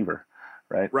or Geneva.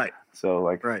 Right. Right.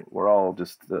 So we're all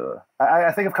just.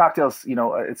 I think of cocktails.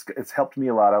 It's helped me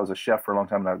a lot. I was a chef for a long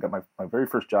time, and I got my very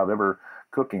first job ever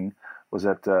cooking was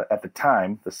at the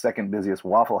time the second busiest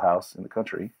Waffle House in the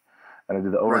country, and I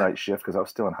did the overnight shift because I was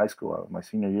still in high school. My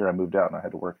senior year, I moved out and I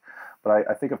had to work. But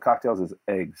I think of cocktails as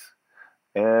eggs.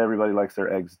 Everybody likes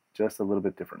their eggs just a little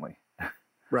bit differently.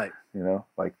 Right.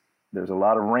 Like there's a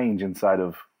lot of range inside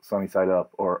of sunny side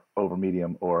up or over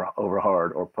medium or over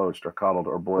hard or poached or coddled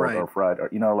or boiled or fried or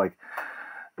like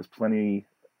there's plenty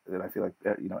that I feel like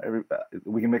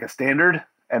we can make a standard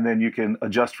and then you can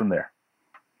adjust from there.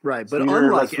 Right, but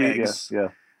unlike eggs,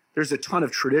 there's a ton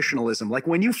of traditionalism. Like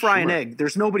when you fry an egg,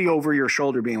 there's nobody over your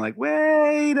shoulder being like,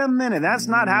 "Wait a minute, that's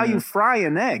not how you fry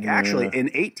an egg." Actually, in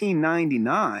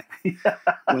 1899,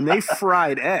 when they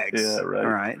fried eggs, all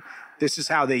right, this is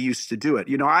how they used to do it.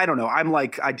 I don't know. I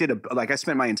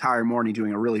spent my entire morning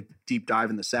doing a really deep dive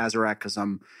in the Sazerac because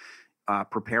I'm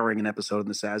preparing an episode in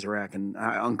the Sazerac, and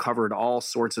I uncovered all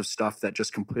sorts of stuff that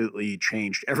just completely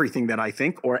changed everything that I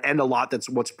think, and a lot that's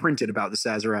what's printed about the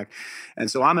Sazerac.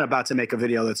 And so I'm about to make a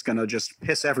video that's going to just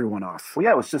piss everyone off. Well,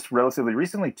 yeah, it was just relatively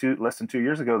recently, less than 2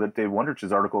 years ago, that Dave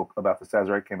Wondrich's article about the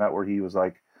Sazerac came out, where he was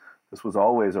like, this was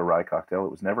always a rye cocktail.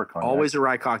 It was never cognac. Always a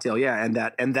rye cocktail, yeah. And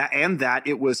that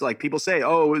it was like people say, it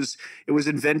was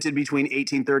invented between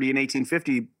 1830 and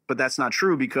 1850, but that's not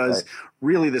true because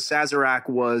really the Sazerac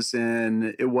was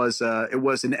an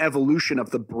evolution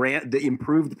of the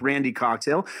improved brandy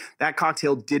cocktail. That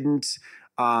cocktail didn't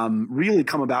really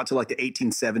come about to like the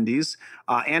 1870s.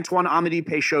 Antoine Amédée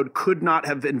Peychaud could not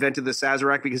have invented the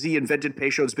Sazerac because he invented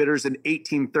Peychaud's bitters in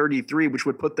 1833, which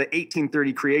would put the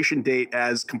 1830 creation date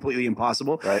as completely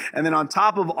impossible. Right. And then on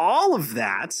top of all of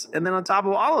that, the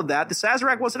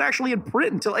Sazerac wasn't actually in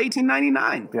print until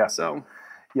 1899. Yeah. So.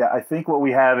 Yeah, I think what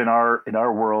we have in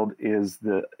our world is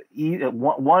the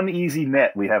one easy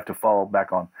net we have to fall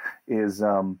back on is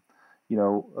the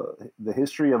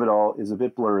history of it all is a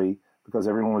bit blurry because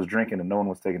everyone was drinking and no one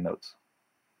was taking notes.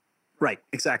 Right,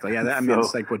 exactly. Yeah,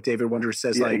 it's like what David Wondrich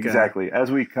says. Yeah, exactly.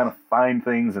 As we kind of find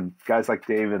things, and guys like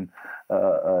Dave and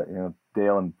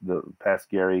Dale and the past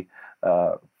Gary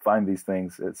find these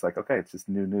things, it's like, okay, it's just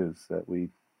new news that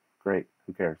great.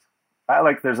 Who cares?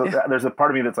 There's a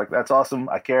part of me that's like, that's awesome.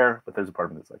 I care, but there's a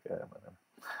part of me that's like,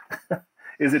 whatever.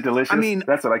 Is it delicious? I mean,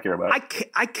 that's what I care about.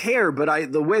 I care,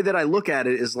 but the way that I look at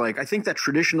it is like I think that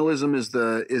traditionalism is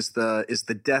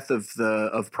the death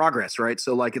of progress, right?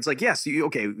 So like it's like yes,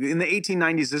 okay, in the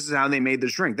 1890s, this is how they made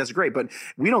this drink. That's great, but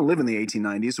we don't live in the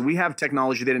 1890s. We have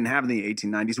technology they didn't have in the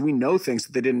 1890s. We know things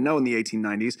that they didn't know in the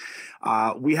 1890s.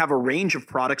 We have a range of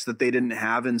products that they didn't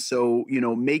have, and so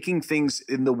making things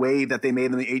in the way that they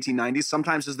made in the 1890s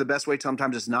sometimes is the best way,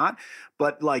 sometimes it's not.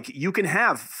 But like you can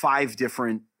have 5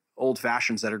 different old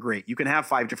fashions that are great. You can have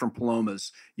 5 different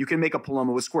Palomas. You can make a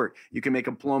Paloma with squirt. You can make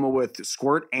a Paloma with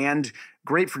squirt and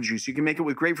grapefruit juice. You can make it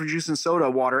with grapefruit juice and soda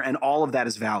water, and all of that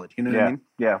is valid. You know what I mean?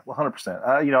 Yeah,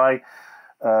 100%.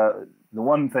 The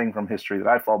one thing from history that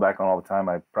I fall back on all the time,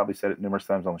 I probably said it numerous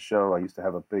times on the show. I used to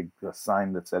have a big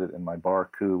sign that said it in my bar,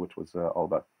 Coup, which was all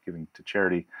about giving to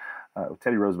charity.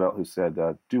 Teddy Roosevelt, who said,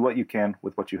 do what you can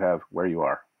with what you have where you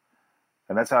are.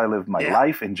 And that's how I live my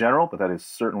life in general, but that is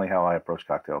certainly how I approach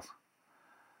cocktails.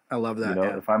 I love that.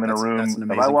 If I'm in a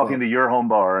room, if I walk into your home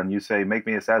bar and you say, make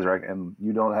me a Sazerac, and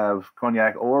you don't have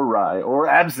cognac or rye or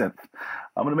absinthe,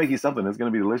 I'm going to make you something that's going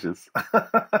to be delicious.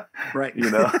 Right.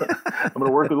 I'm going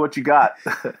to work with what you got.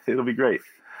 It'll be great.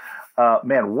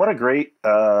 Man, what a great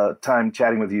time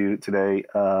chatting with you today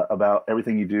about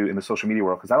everything you do in the social media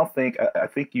world. Because I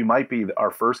think you might be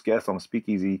our first guest on the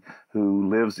Speakeasy who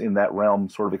lives in that realm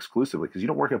sort of exclusively, because you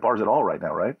don't work at bars at all right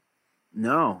now, right?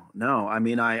 No. I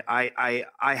mean, I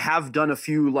have done a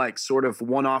few like sort of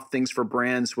one-off things for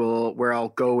brands where I'll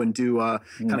go and do a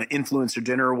kind of influencer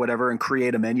dinner or whatever and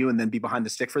create a menu and then be behind the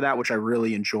stick for that, which I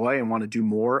really enjoy and want to do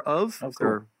more of. Oh, cool. There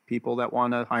are people that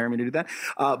want to hire me to do that.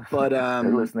 But they're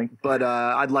listening. But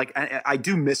I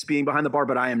do miss being behind the bar,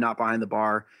 but I am not behind the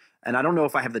bar. And I don't know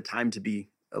if I have the time to be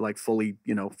like fully,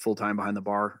 full time behind the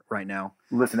bar right now.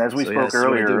 Listen, as we spoke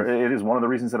earlier, it is one of the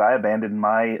reasons that I abandoned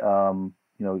my,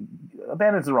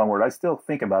 abandoned is the wrong word. I still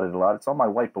think about it a lot. It's on my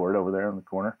whiteboard over there in the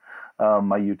corner,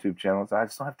 my YouTube channel. I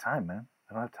just don't have time, man.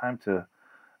 I don't have time to,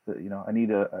 I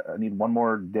need one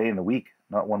more day in the week,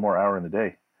 not one more hour in the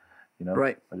day.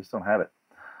 Right. I just don't have it.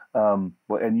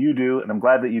 And you do, and I'm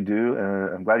glad that you do.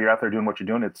 I'm glad you're out there doing what you're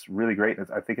doing. It's really great.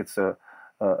 I think it's a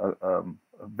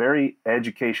very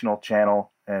educational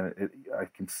channel, and I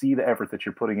can see the effort that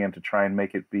you're putting in to try and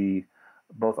make it be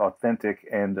both authentic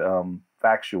and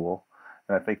factual.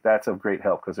 And I think that's of great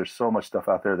help because there's so much stuff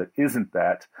out there that isn't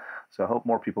that. So I hope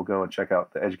more people go and check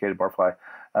out The Educated Barfly.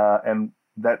 And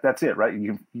that's it, right?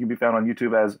 You can be found on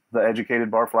YouTube as The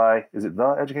Educated Barfly. Is it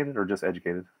The Educated or just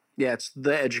Educated? Yeah, it's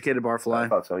The Educated Barfly. I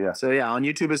thought so, yeah. So yeah, on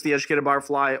YouTube it's The Educated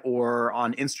Barfly, or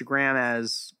on Instagram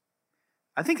as,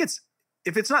 I think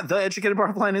if it's not The Educated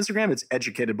Barfly on Instagram, it's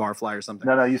Educated Barfly or something.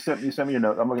 No, you sent me your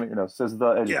note. I'm looking at your notes. It says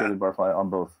The Educated Barfly on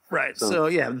both. Right. So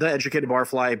yeah, The Educated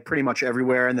Barfly pretty much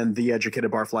everywhere, and then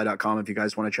theeducatedbarfly.com if you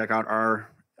guys want to check out our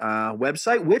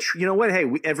website, which,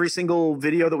 every single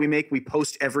video that we make, we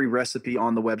post every recipe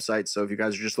on the website. So if you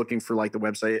guys are just looking for like the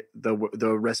website, the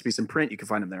recipes in print, you can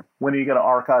find them there. When are you going to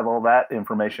archive all that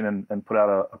information and put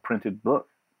out a printed book?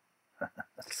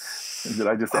 Did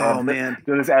I just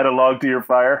add a log to your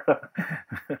fire?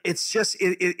 It's just,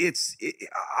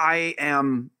 I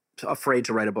am afraid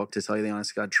to write a book, to tell you the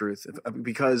honest God truth,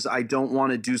 because I don't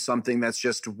want to do something that's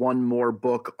just one more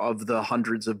book of the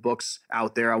hundreds of books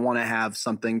out there. I want to have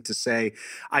something to say.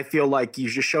 I feel like you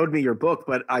just showed me your book,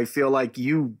 but I feel like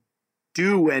you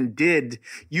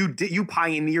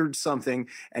pioneered something,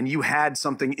 and you had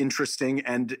something interesting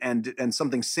and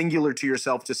something singular to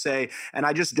yourself to say. And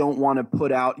I just don't want to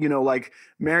put out, like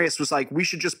Marius was like, we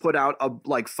should just put out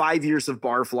 5 years of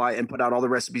Barfly and put out all the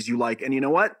recipes you like. And you know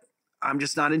what? I'm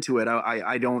just not into it.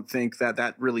 I don't think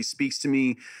that really speaks to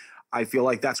me. I feel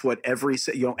like that's what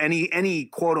any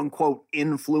quote unquote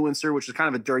influencer, which is kind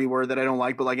of a dirty word that I don't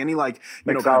like, but like any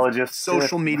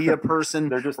social media person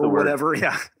They're just or whatever.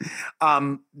 Yeah.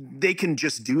 They can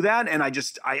just do that. And I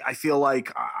feel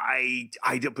like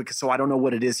so I don't know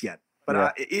what it is yet,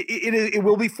 but it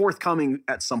will be forthcoming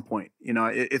at some point.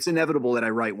 It's inevitable that I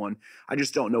write one. I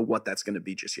just don't know what that's going to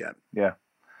be just yet. Yeah.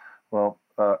 Well,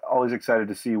 always excited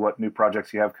to see what new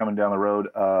projects you have coming down the road.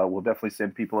 We'll definitely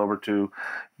send people over to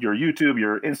your YouTube,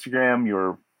 your Instagram,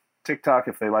 your TikTok,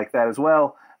 if they like that as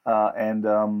well, and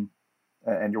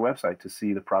your website to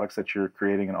see the products that you're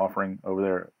creating and offering over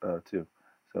there too.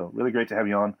 So really great to have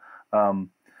you on.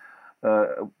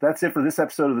 That's it for this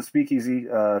episode of the Speakeasy.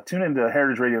 Tune into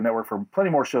Heritage Radio Network for plenty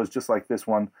more shows just like this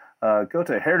one. Go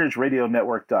to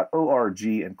heritageradionetwork.org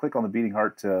and click on the beating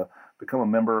heart to become a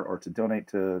member or to donate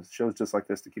to shows just like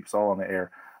this to keep us all on the air.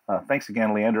 Thanks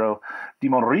again, Leandro Di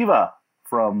Monriva,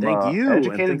 from Thank you.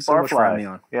 Educated And thanks so much for having me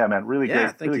Barfly. on. Yeah, man, really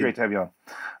Yeah, great, really great to have you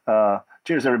on.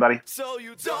 Cheers, everybody. So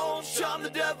you don't shun the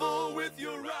devil with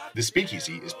your rock. The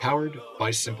Speakeasy is powered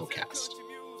by Simplecast.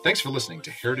 Thanks for listening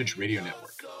to Heritage Radio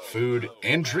Network, food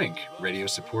and drink radio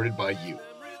supported by you.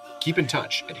 Keep in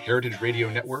touch at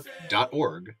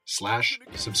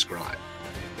heritageradionetwork.org/subscribe.